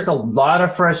 because there's a lot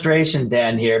of frustration,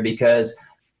 Dan, here, because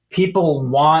people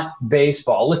want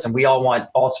baseball. Listen, we all want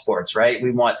all sports, right? We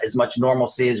want as much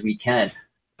normalcy as we can.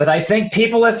 But I think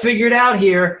people have figured out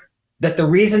here that the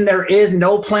reason there is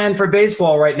no plan for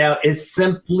baseball right now is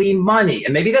simply money.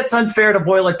 And maybe that's unfair to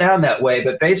boil it down that way,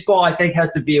 but baseball, I think,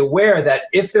 has to be aware that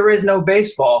if there is no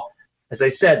baseball, as I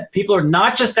said, people are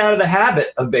not just out of the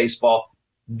habit of baseball,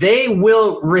 they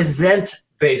will resent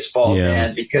baseball,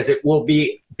 man, because it will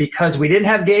be because we didn't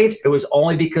have games. It was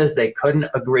only because they couldn't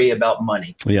agree about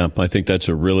money. Yeah, I think that's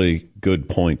a really good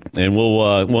point. And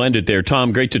we'll end it there.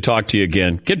 Tom, great to talk to you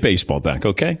again. Get baseball back,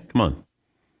 okay? Come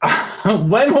on.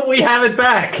 When will we have it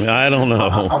back? I don't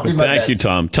know. Thank you,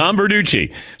 Tom. Tom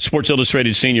Vercucci, Sports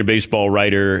Illustrated senior baseball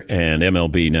writer and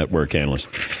MLB Network analyst.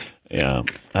 Yeah,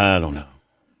 I don't know.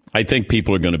 I think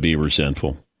people are going to be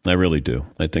resentful. I really do.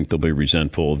 I think they'll be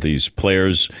resentful of these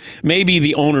players. Maybe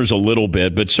the owners a little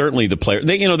bit, but certainly the players.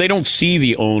 They don't see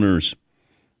the owners.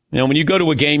 When you go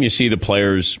to a game, you see the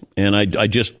players, and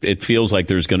it feels like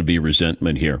there's going to be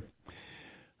resentment here.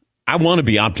 I want to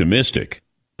be optimistic,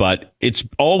 but it's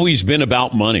always been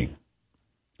about money.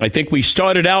 I think we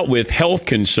started out with health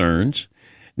concerns.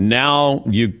 Now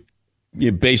you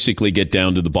basically get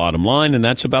down to the bottom line, and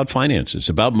that's about finances,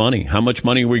 about money. How much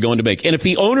money are we going to make? And if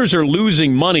the owners are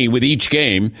losing money with each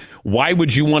game, why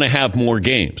would you want to have more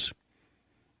games?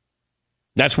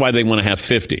 That's why they want to have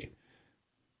 50.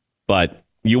 But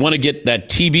you want to get that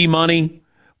TV money,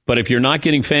 but if you're not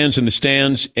getting fans in the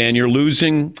stands and you're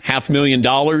losing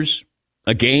 $500,000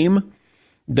 a game,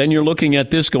 then you're looking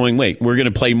at this going, wait, we're going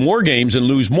to play more games and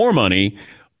lose more money,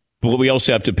 but we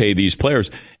also have to pay these players.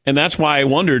 And that's why I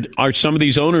wondered, are some of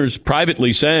these owners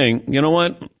privately saying, you know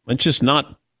what, let's just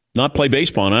not not play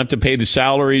baseball and I have to pay the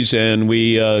salaries, and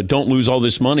we don't lose all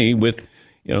this money with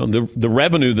the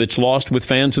revenue that's lost with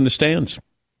fans in the stands.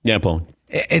 Yeah, Paul.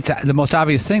 It's the most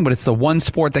obvious thing, but it's the one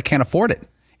sport that can't afford it.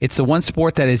 It's the one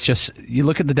sport that is just, you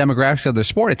look at the demographics of their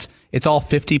sport, it's all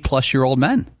 50-plus-year-old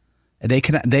men.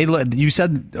 You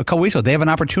said a couple weeks ago, they have an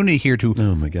opportunity here to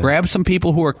grab some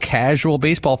people who are casual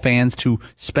baseball fans to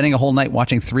spending a whole night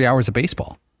watching 3 hours of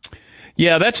baseball.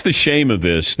 Yeah, that's the shame of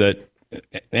this.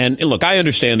 And look, I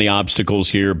understand the obstacles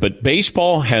here, but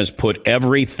baseball has put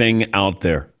everything out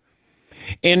there.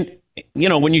 And,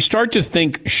 when you start to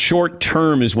think short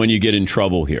term is when you get in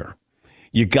trouble here.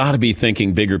 You got to be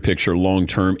thinking bigger picture, long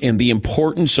term, and the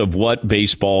importance of what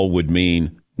baseball would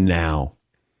mean now.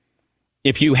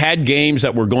 If you had games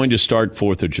that were going to start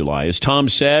 4th of July, as Tom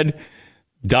said,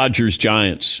 Dodgers,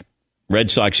 Giants, Red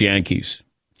Sox, Yankees.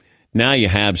 Now you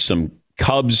have some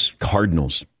Cubs,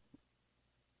 Cardinals,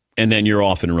 and then you're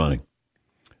off and running.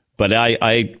 But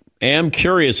I am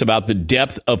curious about the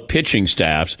depth of pitching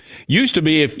staffs. Used to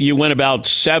be if you went about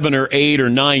 7 or 8 or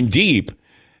 9 deep,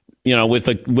 with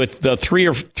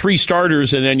the three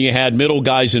starters, and then you had middle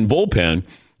guys in bullpen.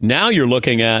 Now you're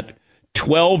looking at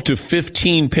 12 to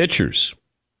 15 pitchers.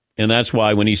 And that's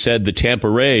why when he said the Tampa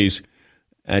Rays,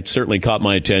 that certainly caught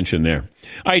my attention there.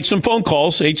 All right, some phone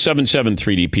calls,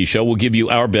 877-3DP Show. We'll give you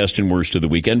our best and worst of the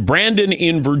weekend. Brandon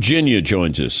in Virginia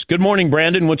joins us. Good morning,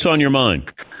 Brandon. What's on your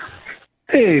mind?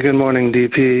 Hey, good morning,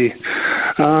 DP.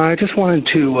 I just wanted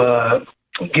to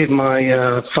give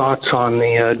my thoughts on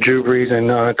the Drew Brees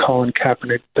and Colin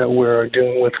Kaepernick that we're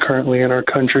dealing with currently in our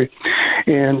country.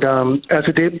 And as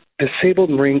a disabled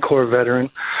Marine Corps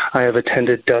veteran, I have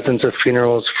attended dozens of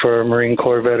funerals for Marine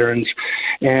Corps veterans.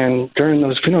 And during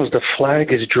those funerals, the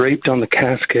flag is draped on the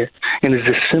casket and is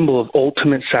a symbol of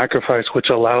ultimate sacrifice, which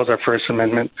allows our First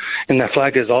Amendment. And that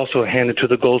flag is also handed to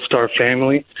the Gold Star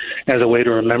family as a way to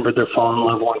remember their fallen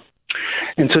loved one.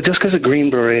 And so just because a Green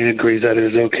Beret agrees that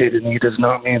it is okay to kneel does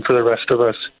not mean for the rest of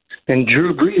us. And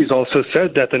Drew Brees also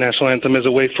said that the national anthem is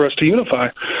a way for us to unify.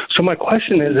 So my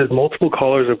question is, as multiple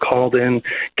callers have called in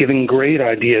giving great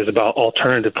ideas about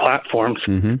alternative platforms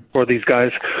for these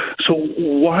guys, so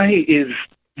why is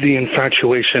the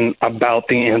infatuation about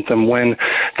the anthem when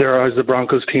there is the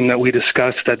Broncos team that we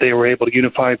discussed that they were able to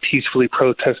unify peacefully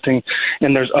protesting,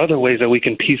 and there's other ways that we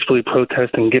can peacefully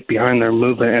protest and get behind their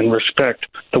movement and respect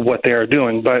what they are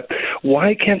doing. But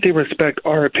why can't they respect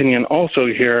our opinion also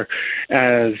here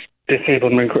as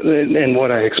disabled and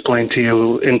what I explained to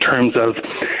you in terms of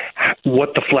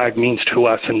what the flag means to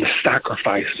us and the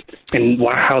sacrifice and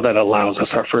how that allows us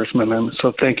our First Amendment.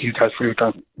 So thank you guys for your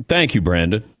time. Thank you,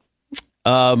 Brandon.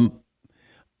 Trying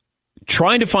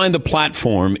to find the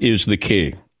platform is the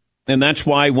key. And that's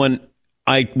why when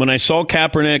I saw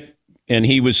Kaepernick and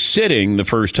he was sitting the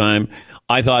first time,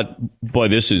 I thought, boy,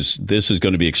 this is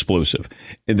going to be explosive.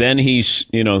 And then he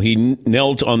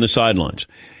knelt on the sidelines.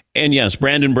 And yes,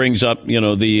 Brandon brings up,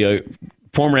 the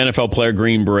former NFL player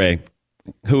Green Beret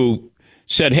who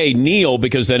said, hey, kneel,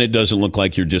 because then it doesn't look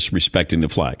like you're disrespecting the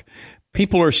flag.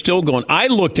 People are still going, I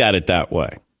looked at it that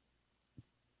way.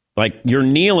 Like you're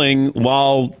kneeling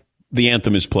while the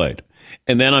anthem is played.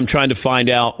 And then I'm trying to find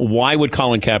out, why would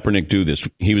Colin Kaepernick do this?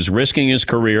 He was risking his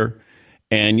career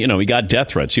and, he got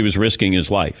death threats. He was risking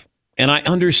his life. And I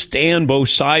understand both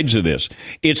sides of this.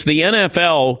 It's the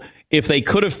NFL, if they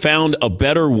could have found a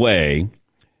better way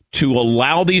to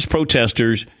allow these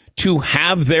protesters to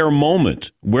have their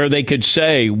moment where they could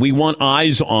say, we want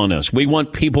eyes on us. We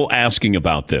want people asking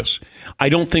about this. I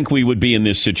don't think we would be in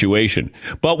this situation.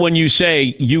 But when you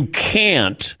say you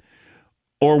can't,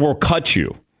 or we'll cut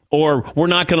you, or we're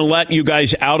not going to let you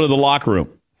guys out of the locker room.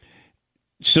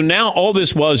 So now all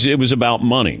this it was about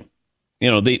money.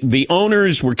 The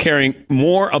owners were caring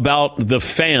more about the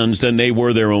fans than they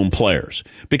were their own players,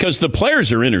 because the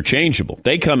players are interchangeable.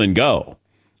 They come and go.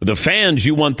 The fans,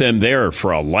 you want them there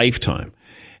for a lifetime.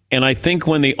 And I think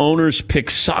when the owners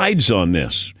pick sides on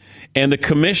this, and the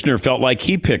commissioner felt like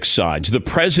he picked sides, the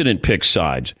president picked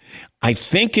sides, I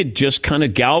think it just kind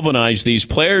of galvanized these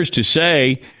players to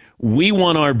say, we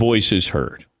want our voices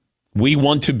heard. We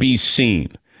want to be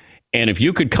seen. And if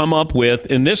you could come up with,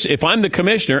 if I'm the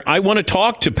commissioner, I want to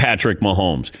talk to Patrick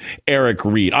Mahomes, Eric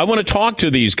Reed. I want to talk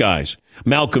to these guys,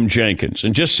 Malcolm Jenkins,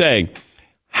 and just say,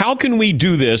 how can we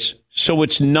do this so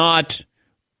it's not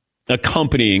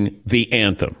accompanying the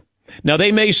anthem? Now,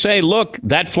 they may say, look,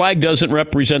 that flag doesn't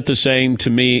represent the same to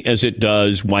me as it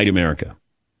does white America.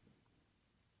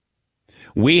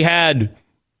 We had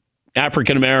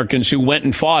African Americans who went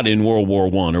and fought in World War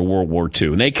I or World War II,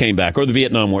 and they came back, or the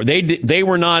Vietnam War. They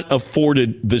were not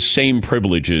afforded the same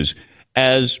privileges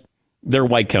as their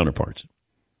white counterparts.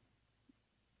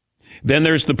 Then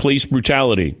there's the police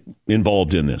brutality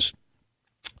involved in this.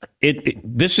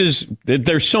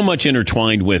 There's so much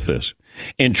intertwined with this,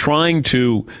 and trying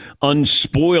to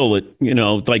unspoil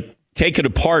it, like take it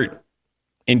apart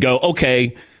and go,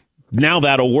 okay, now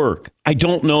that'll work. I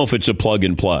don't know if it's a plug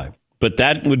and play, but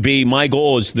that would be my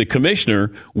goal as the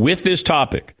commissioner with this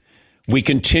topic. We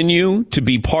continue to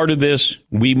be part of this.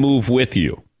 We move with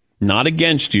you, not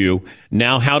against you.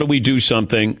 Now, how do we do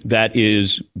something that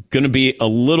is going to be a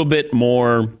little bit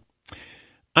more,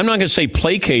 I'm not going to say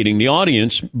placating the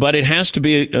audience, but it has to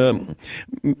be,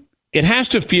 it has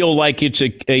to feel like it's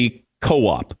a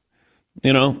co-op.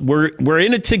 We're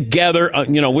in it together.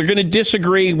 We're going to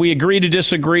disagree. We agree to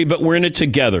disagree, but we're in it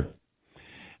together.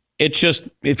 It's just,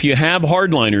 if you have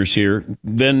hardliners here,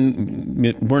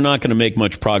 then we're not going to make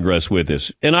much progress with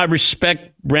this. And I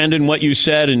respect, Brandon, what you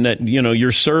said, and that,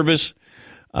 your service,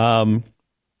 and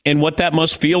what that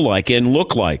must feel like and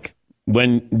look like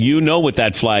when you know what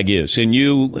that flag is, and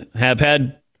you have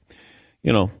had,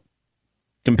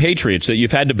 compatriots that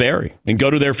you've had to bury and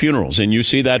go to their funerals, and you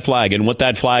see that flag and what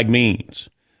that flag means.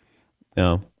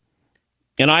 And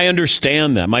I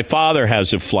understand that. My father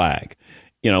has a flag,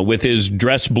 with his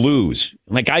dress blues.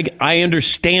 Like, I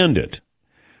understand it,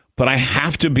 but I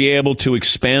have to be able to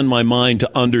expand my mind to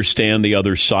understand the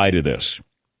other side of this,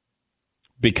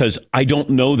 because I don't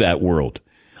know that world.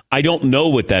 I don't know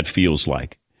what that feels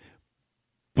like.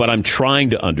 But I'm trying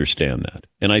to understand that.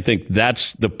 And I think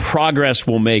that's the progress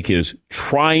we'll make, is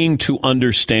trying to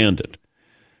understand it.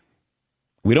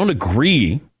 We don't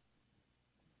agree,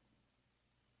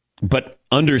 but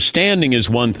understanding is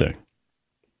one thing.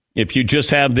 If you just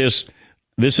have this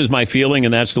is my feeling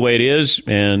and that's the way it is,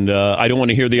 and I don't want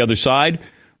to hear the other side,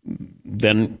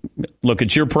 then look,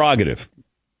 it's your prerogative.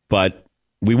 But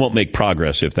we won't make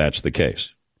progress if that's the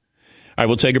case. All right,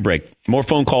 we'll take a break. More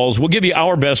phone calls. We'll give you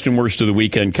our best and worst of the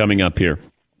weekend coming up here.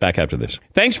 Back after this.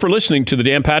 Thanks for listening to the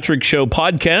Dan Patrick Show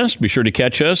podcast. Be sure to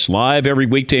catch us live every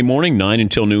weekday morning, 9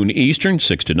 until noon Eastern,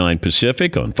 6 to 9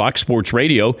 Pacific on Fox Sports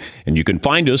Radio. And you can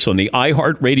find us on the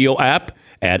iHeartRadio app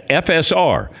at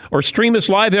FSR, or stream us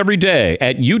live every day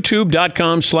at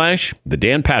youtube.com/The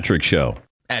Dan Patrick Show.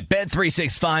 At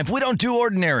Bet365, we don't do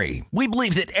ordinary. We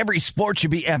believe that every sport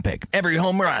should be epic. Every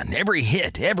home run, every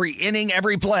hit, every inning,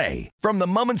 every play. From the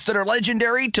moments that are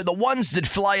legendary to the ones that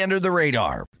fly under the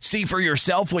radar. See for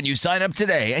yourself when you sign up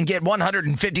today and get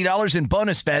 $150 in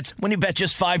bonus bets when you bet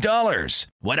just $5.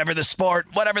 Whatever the sport,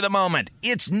 whatever the moment,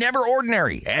 it's never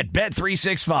ordinary at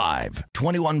Bet365.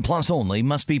 21 plus only.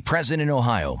 Must be present in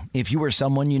Ohio. If you or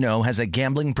someone you know has a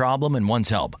gambling problem and wants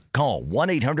help, call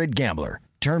 1-800-GAMBLER.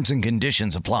 Terms and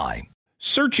conditions apply.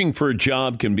 Searching for a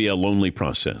job can be a lonely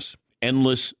process.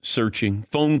 Endless searching,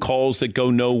 phone calls that go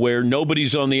nowhere,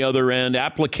 nobody's on the other end,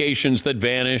 applications that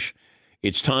vanish.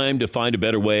 It's time to find a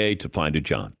better way to find a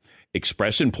job.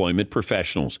 Express Employment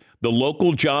Professionals, the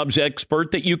local jobs expert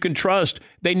that you can trust.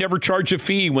 They never charge a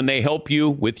fee when they help you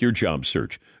with your job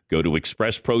search. Go to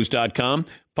expresspros.com,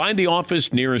 find the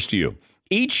office nearest you.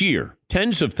 Each year,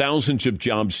 tens of thousands of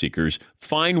job seekers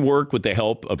find work with the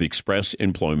help of Express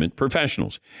Employment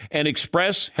Professionals. And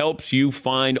Express helps you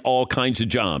find all kinds of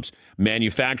jobs,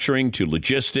 manufacturing to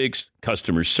logistics,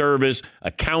 customer service,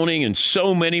 accounting, and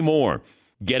so many more.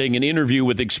 Getting an interview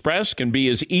with Express can be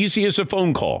as easy as a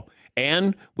phone call.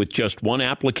 And with just one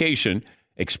application,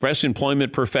 Express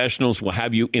Employment Professionals will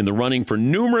have you in the running for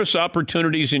numerous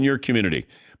opportunities in your community.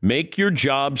 Make your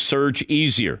job search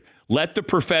easier. Let the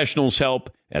professionals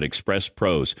help at Express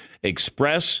Pros.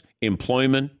 Express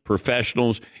Employment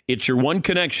Professionals. It's your one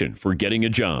connection for getting a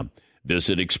job.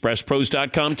 Visit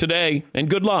expresspros.com today, and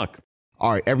good luck.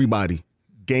 All right, everybody,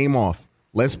 game off.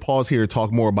 Let's pause here to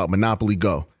talk more about Monopoly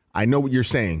Go. I know what you're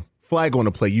saying. Flag on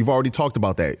the play. You've already talked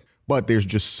about that. But there's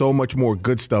just so much more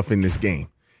good stuff in this game.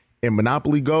 In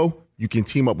Monopoly Go, you can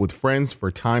team up with friends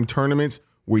for time tournaments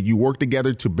where you work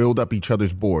together to build up each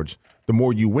other's boards. The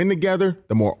more you win together,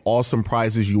 the more awesome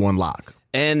prizes you unlock.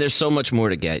 And there's so much more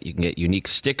to get. You can get unique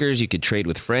stickers. You could trade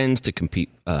with friends to compete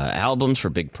albums for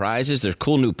big prizes. There's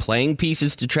cool new playing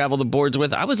pieces to travel the boards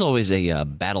with. I was always a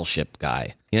battleship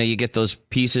guy. You get those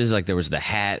pieces, like there was the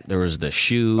hat, there was the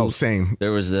shoe. Oh, same. I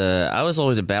was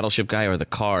always a battleship guy, or the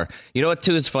car. You know what,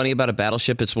 too, is funny about a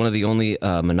battleship? It's one of the only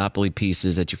Monopoly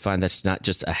pieces that you find that's not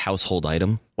just a household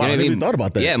item. Wow, I never thought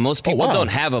about that. Yeah, most people don't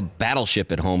have a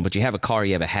battleship at home, but you have a car,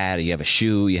 you have a hat, you have a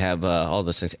shoe, you have all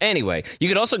those things. Anyway, you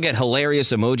could also get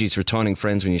hilarious emojis for taunting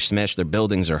friends when you smash their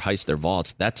buildings or heist their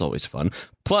vaults. That's always fun.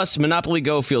 Plus, Monopoly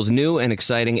Go feels new and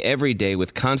exciting every day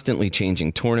with constantly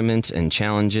changing tournaments and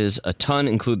challenges. A ton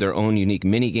include their own unique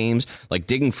mini games like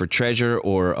digging for treasure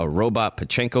or a robot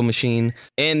Pachinko machine.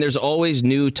 And there's always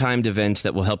new timed events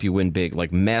that will help you win big,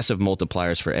 like massive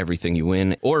multipliers for everything you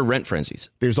win or rent frenzies.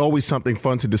 There's always something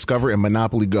fun to discover in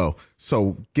Monopoly Go.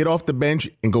 So get off the bench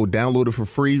and go download it for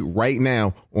free right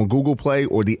now on Google Play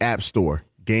or the App Store.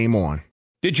 Game on.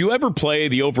 Did you ever play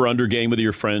the over-under game with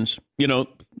your friends? You know,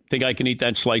 think I can eat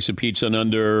that slice of pizza in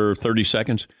under 30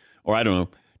 seconds? Or I don't know,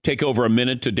 take over a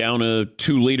minute to down a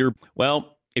 2-liter?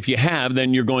 Well, if you have,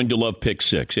 then you're going to love Pick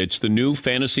 6. It's the new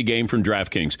fantasy game from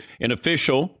DraftKings, an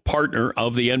official partner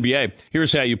of the NBA.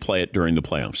 Here's how you play it during the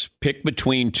playoffs. Pick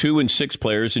between 2 and 6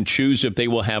 players and choose if they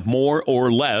will have more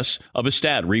or less of a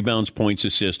stat, rebounds, points,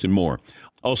 assists, and more.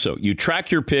 Also, you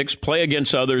track your picks, play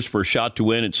against others for a shot to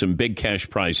win and some big cash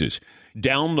prizes.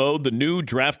 Download the new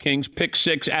DraftKings Pick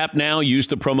 6 app now. Use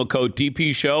the promo code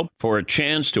DPSHOW for a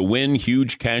chance to win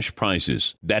huge cash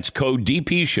prizes. That's code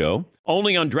DPSHOW.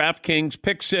 Only on DraftKings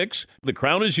Pick 6. The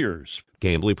crown is yours.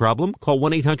 Gambling problem? Call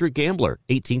 1-800-GAMBLER.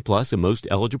 18 plus in most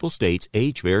eligible states.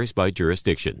 Age varies by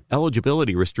jurisdiction.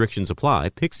 Eligibility restrictions apply.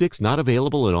 Pick 6 not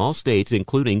available in all states,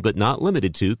 including but not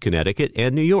limited to Connecticut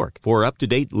and New York. For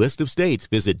up-to-date list of states,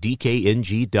 visit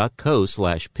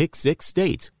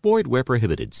dkng.co/pick6states. Void where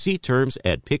prohibited. See terms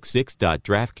at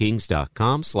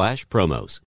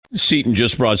pick6.draftkings.com/promos. Seton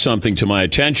just brought something to my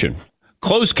attention.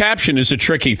 Closed caption is a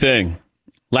tricky thing.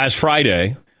 Last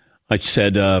Friday, I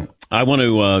said, I want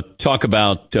to talk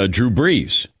about Drew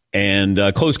Brees. And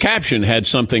closed caption had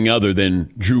something other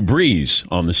than Drew Brees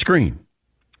on the screen.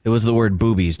 It was the word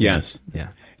boobies. Yes.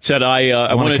 Yeah. It said,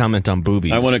 I want to comment on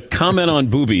boobies. I want to comment on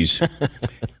boobies.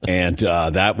 And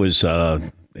that was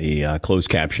the closed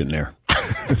caption there.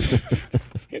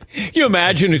 You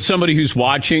imagine it's somebody who's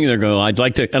watching, they're going, I'd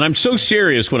like to, and I'm so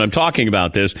serious when I'm talking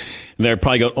about this, and they're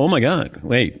probably going, oh my God,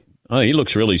 wait. Oh, he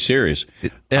looks really serious.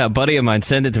 Yeah, a buddy of mine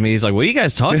sent it to me. He's like, what are you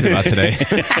guys talking about today?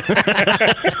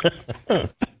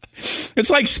 It's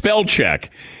like spell check,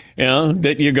 you know,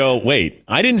 that you go, wait,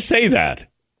 I didn't say that.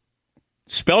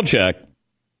 Spell check.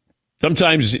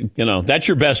 Sometimes, you know, that's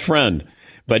your best friend.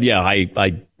 But yeah,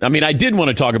 I mean, I did want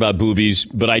to talk about boobies,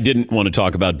 but I didn't want to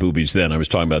talk about boobies then. I was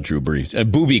talking about Drew Brees.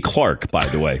 Boobie Clark, by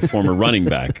the way, former running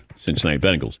back, Cincinnati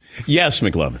Bengals. Yes,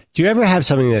 McLovin. Do you ever have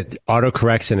something that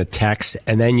autocorrects in a text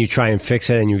and then you try and fix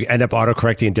it and you end up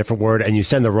autocorrecting a different word and you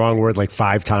send the wrong word like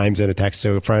 5 times in a text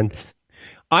to a friend?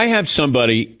 I have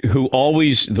somebody who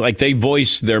always, like, they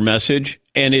voice their message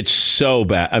and it's so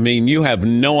bad. I mean, you have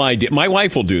no idea. My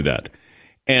wife will do that.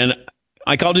 And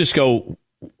I'll just go,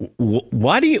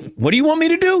 what do you want me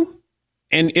to do?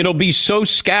 And it'll be so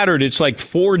scattered. It's like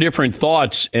 4 different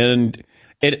thoughts. And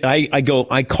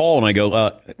I call and I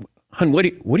go, hon, what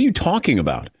are you talking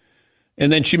about?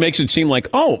 And then she makes it seem like,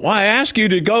 oh, well, I asked you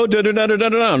to go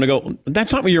da-da-da-da-da-da. And I go,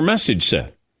 that's not what your message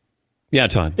said. Yeah,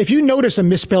 Todd. If you notice a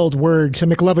misspelled word, to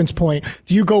McLovin's point,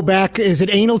 do you go back? Is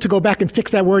it anal to go back and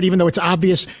fix that word, even though it's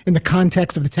obvious in the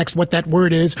context of the text what that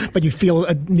word is, but you feel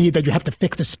a need that you have to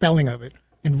fix the spelling of it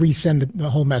and resend the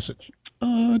whole message?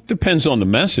 It depends on the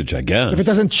message, I guess. If it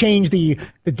doesn't change the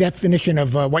definition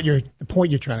of the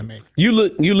point you're trying to make. You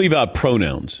leave out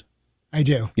pronouns. I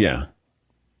do. Yeah.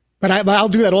 But I'll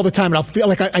do that all the time, and I'll feel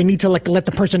like I need to let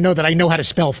the person know that I know how to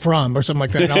spell from or something like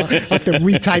that. And I'll have to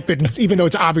retype it, even though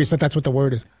it's obvious that that's what the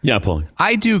word is. Yeah, Paul.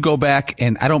 I do go back,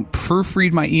 and I don't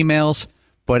proofread my emails,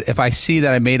 but if I see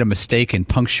that I made a mistake in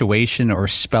punctuation or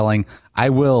spelling, I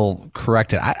will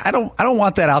correct it. I don't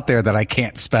want that out there that I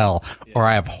can't spell or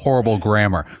I have horrible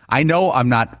grammar. I know I'm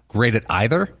not great at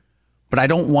either, but I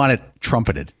don't want it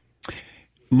trumpeted.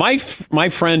 My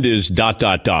friend is ...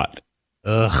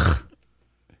 Ugh.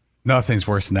 Nothing's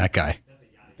worse than that guy.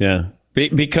 Yeah.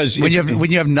 Because when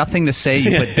you have nothing to say,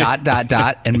 you put ...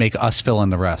 and make us fill in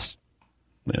the rest.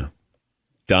 Yeah. ...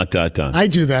 I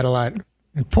do that a lot.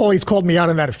 And Paulie's called me out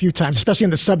on that a few times, especially in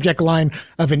the subject line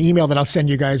of an email that I'll send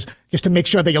you guys, just to make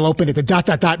sure that you'll open it.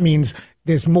 The ... means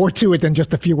there's more to it than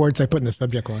just a few words I put in the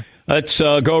subject line. Let's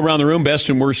go around the room. Best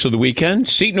and worst of the weekend.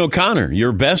 Seton O'Connor,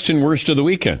 your best and worst of the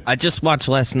weekend. I just watched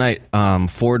last night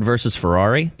Ford versus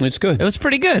Ferrari. It's good. It was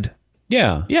pretty good.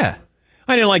 Yeah. Yeah.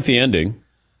 I didn't like the ending.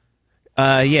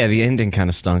 Yeah, the ending kind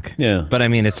of stunk. Yeah. But I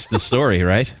mean, it's the story,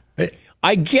 right?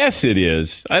 I guess it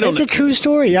is. It's a true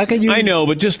story. How can you? I know,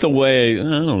 but just the way, I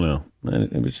don't know.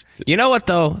 It was. You know what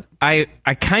though? I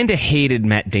kind of hated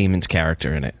Matt Damon's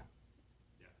character in it.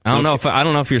 I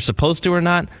don't know if you're supposed to or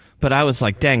not, but I was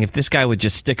like, dang, if this guy would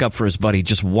just stick up for his buddy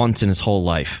just once in his whole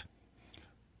life.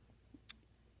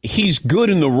 He's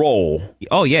good in the role.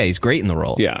 Oh yeah, he's great in the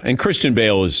role. Yeah, and Christian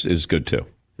Bale is good too.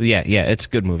 Yeah, it's a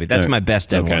good movie. That's my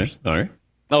best and worst. All right.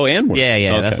 Oh, and worst. Yeah,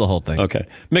 okay. That's the whole thing. Okay.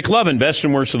 McLovin, best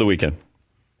and worst of the weekend.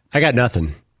 I got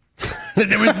nothing.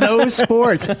 There was no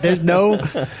sports. There's no.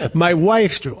 My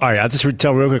wife. All right, I'll just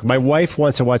tell real quick. My wife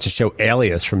wants to watch the show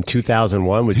Alias from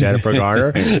 2001 with Jennifer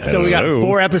Garner. So we got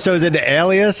 4 episodes into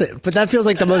Alias, but that feels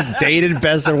like the most dated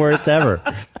best and worst ever.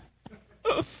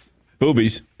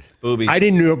 Boobies. I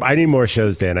need more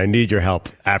shows, Dan. I need your help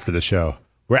after the show.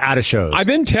 We're out of shows. I've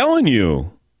been telling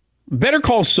you. Better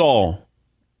Call Saul.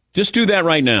 Just do that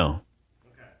right now.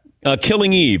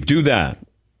 Killing Eve. Do that.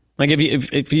 Like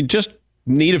if you just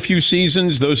need a few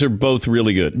seasons, those are both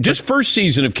really good. Just first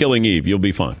season of Killing Eve, you'll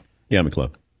be fine. Yeah,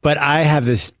 McClellan. But I have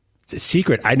this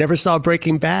secret. I never saw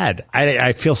Breaking Bad.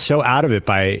 I feel so out of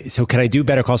it so can I do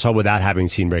Better Call Saul without having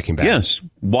seen Breaking Bad? Yes.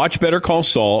 Watch Better Call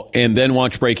Saul and then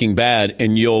watch Breaking Bad,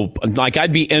 and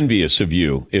I'd be envious of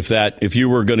you if you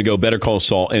were going to go Better Call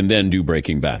Saul and then do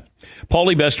Breaking Bad.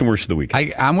 Paulie, best and worst of the week.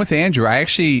 I'm with Andrew. I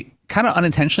actually kind of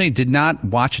unintentionally did not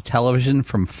watch television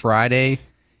from Friday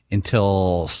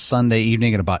until Sunday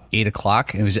evening at about 8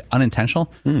 o'clock. It was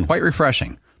unintentional, quite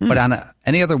refreshing. But on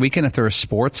any other weekend, if there were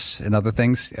sports and other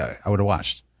things, I would have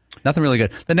watched. Nothing really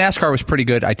good. The NASCAR was pretty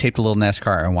good. I taped a little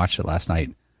NASCAR and watched it last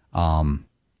night.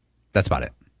 That's about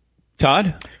it.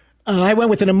 Todd? I went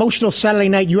with an emotional Saturday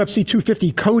night UFC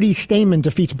 250. Cody Stamann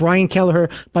defeats Brian Kelleher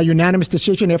by unanimous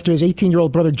decision after his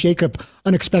 18-year-old brother Jacob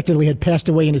unexpectedly had passed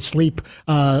away in his sleep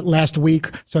last week.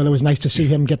 So it was nice to see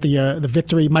him get the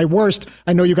victory. My worst,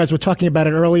 I know you guys were talking about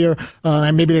it earlier,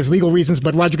 and maybe there's legal reasons,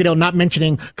 but Roger Goodell not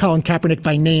mentioning Colin Kaepernick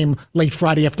by name late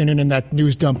Friday afternoon in that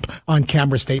news dump on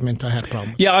camera statement. I had a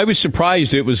problem. Yeah, I was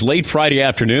surprised. It was late Friday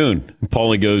afternoon.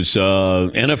 Paulie goes,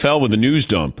 NFL with a news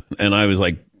dump. And I was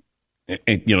like,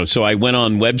 so I went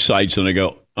on websites and I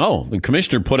go, oh, the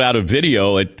commissioner put out a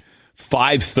video at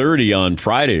 5:30 on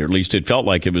Friday, or at least it felt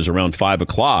like it was around 5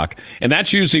 o'clock. And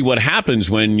that's usually what happens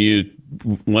when you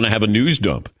want to have a news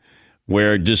dump,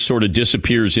 where it just sort of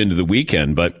disappears into the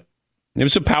weekend. But it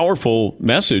was a powerful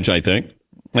message, I think.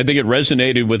 I think it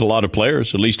resonated with a lot of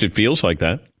players. At least it feels like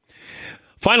that.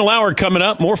 Final hour coming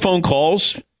up. More phone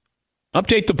calls.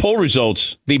 Update the poll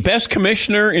results. The best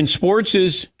commissioner in sports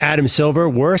is Adam Silver.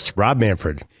 Worst, Rob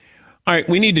Manfred. All right,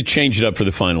 we need to change it up for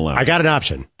the final hour. I got an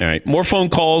option. All right, more phone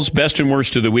calls, best and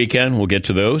worst of the weekend. We'll get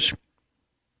to those.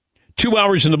 2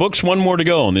 hours in the books, 1 more to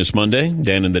go on this Monday.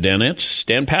 Dan and the Danettes,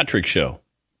 Dan Patrick Show.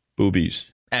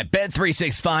 Boobies. At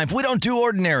Bet365, we don't do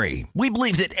ordinary. We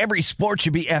believe that every sport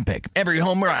should be epic. Every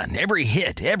home run, every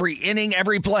hit, every inning,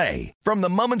 every play. From the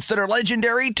moments that are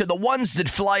legendary to the ones that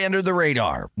fly under the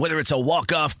radar. Whether it's a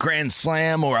walk-off grand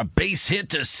slam or a base hit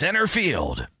to center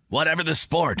field. Whatever the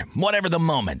sport, whatever the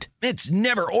moment. It's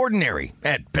never ordinary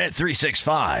at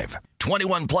Bet365.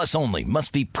 21 plus only.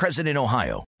 Must be present in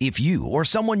Ohio. If you or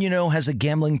someone you know has a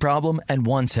gambling problem and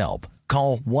wants help,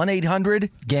 call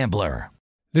 1-800-GAMBLER.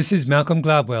 This is Malcolm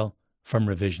Gladwell from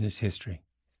Revisionist History.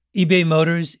 eBay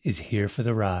Motors is here for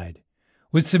the ride.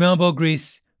 With some elbow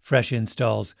grease, fresh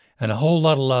installs, and a whole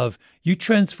lot of love, you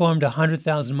transformed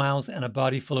 100,000 miles and a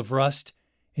body full of rust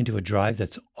into a drive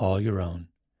that's all your own.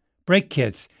 Brake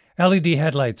kits, LED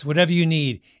headlights, whatever you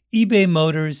need, eBay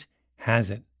Motors has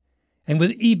it. And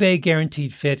with eBay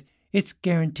Guaranteed Fit, it's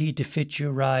guaranteed to fit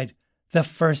your ride the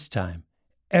first time,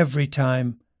 every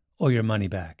time, or your money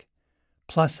back.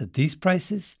 Plus, at these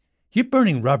prices, you're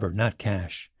burning rubber, not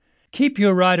cash. Keep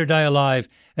your ride or die alive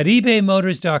at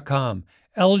ebaymotors.com.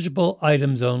 Eligible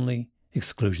items only.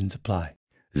 Exclusions apply.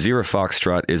 Zero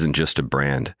Foxtrot isn't just a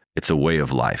brand. It's a way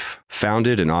of life.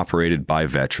 Founded and operated by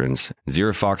veterans,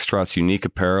 Zero Foxtrot's unique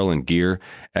apparel and gear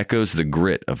echoes the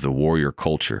grit of the warrior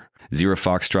culture. Zero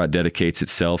Foxtrot dedicates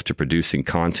itself to producing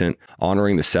content,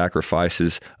 honoring the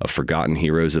sacrifices of forgotten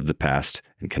heroes of the past,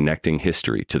 and connecting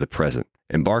history to the present.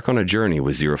 Embark on a journey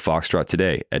with Zero Foxtrot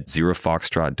today at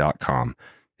zerofoxtrot.com.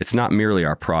 It's not merely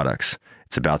our products.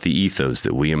 It's about the ethos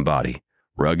that we embody.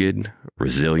 Rugged,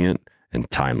 resilient,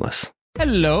 and timeless.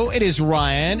 Hello, it is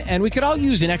Ryan, and we could all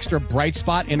use an extra bright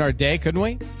spot in our day, couldn't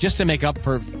we? Just to make up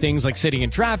for things like sitting in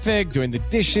traffic, doing the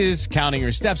dishes, counting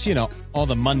your steps, all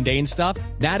the mundane stuff.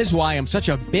 That is why I'm such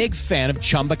a big fan of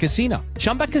Chumba Casino.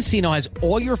 Chumba Casino has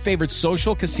all your favorite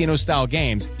social casino-style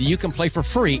games that you can play for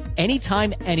free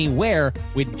anytime, anywhere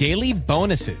with daily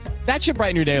bonuses. That should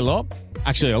brighten your day a little.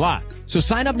 Actually, a lot. So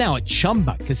sign up now at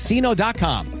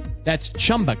ChumbaCasino.com. That's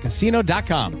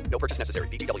ChumbaCasino.com. No purchase necessary.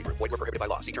 VGW Group. Void where prohibited by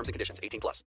law. See terms and conditions. 18+.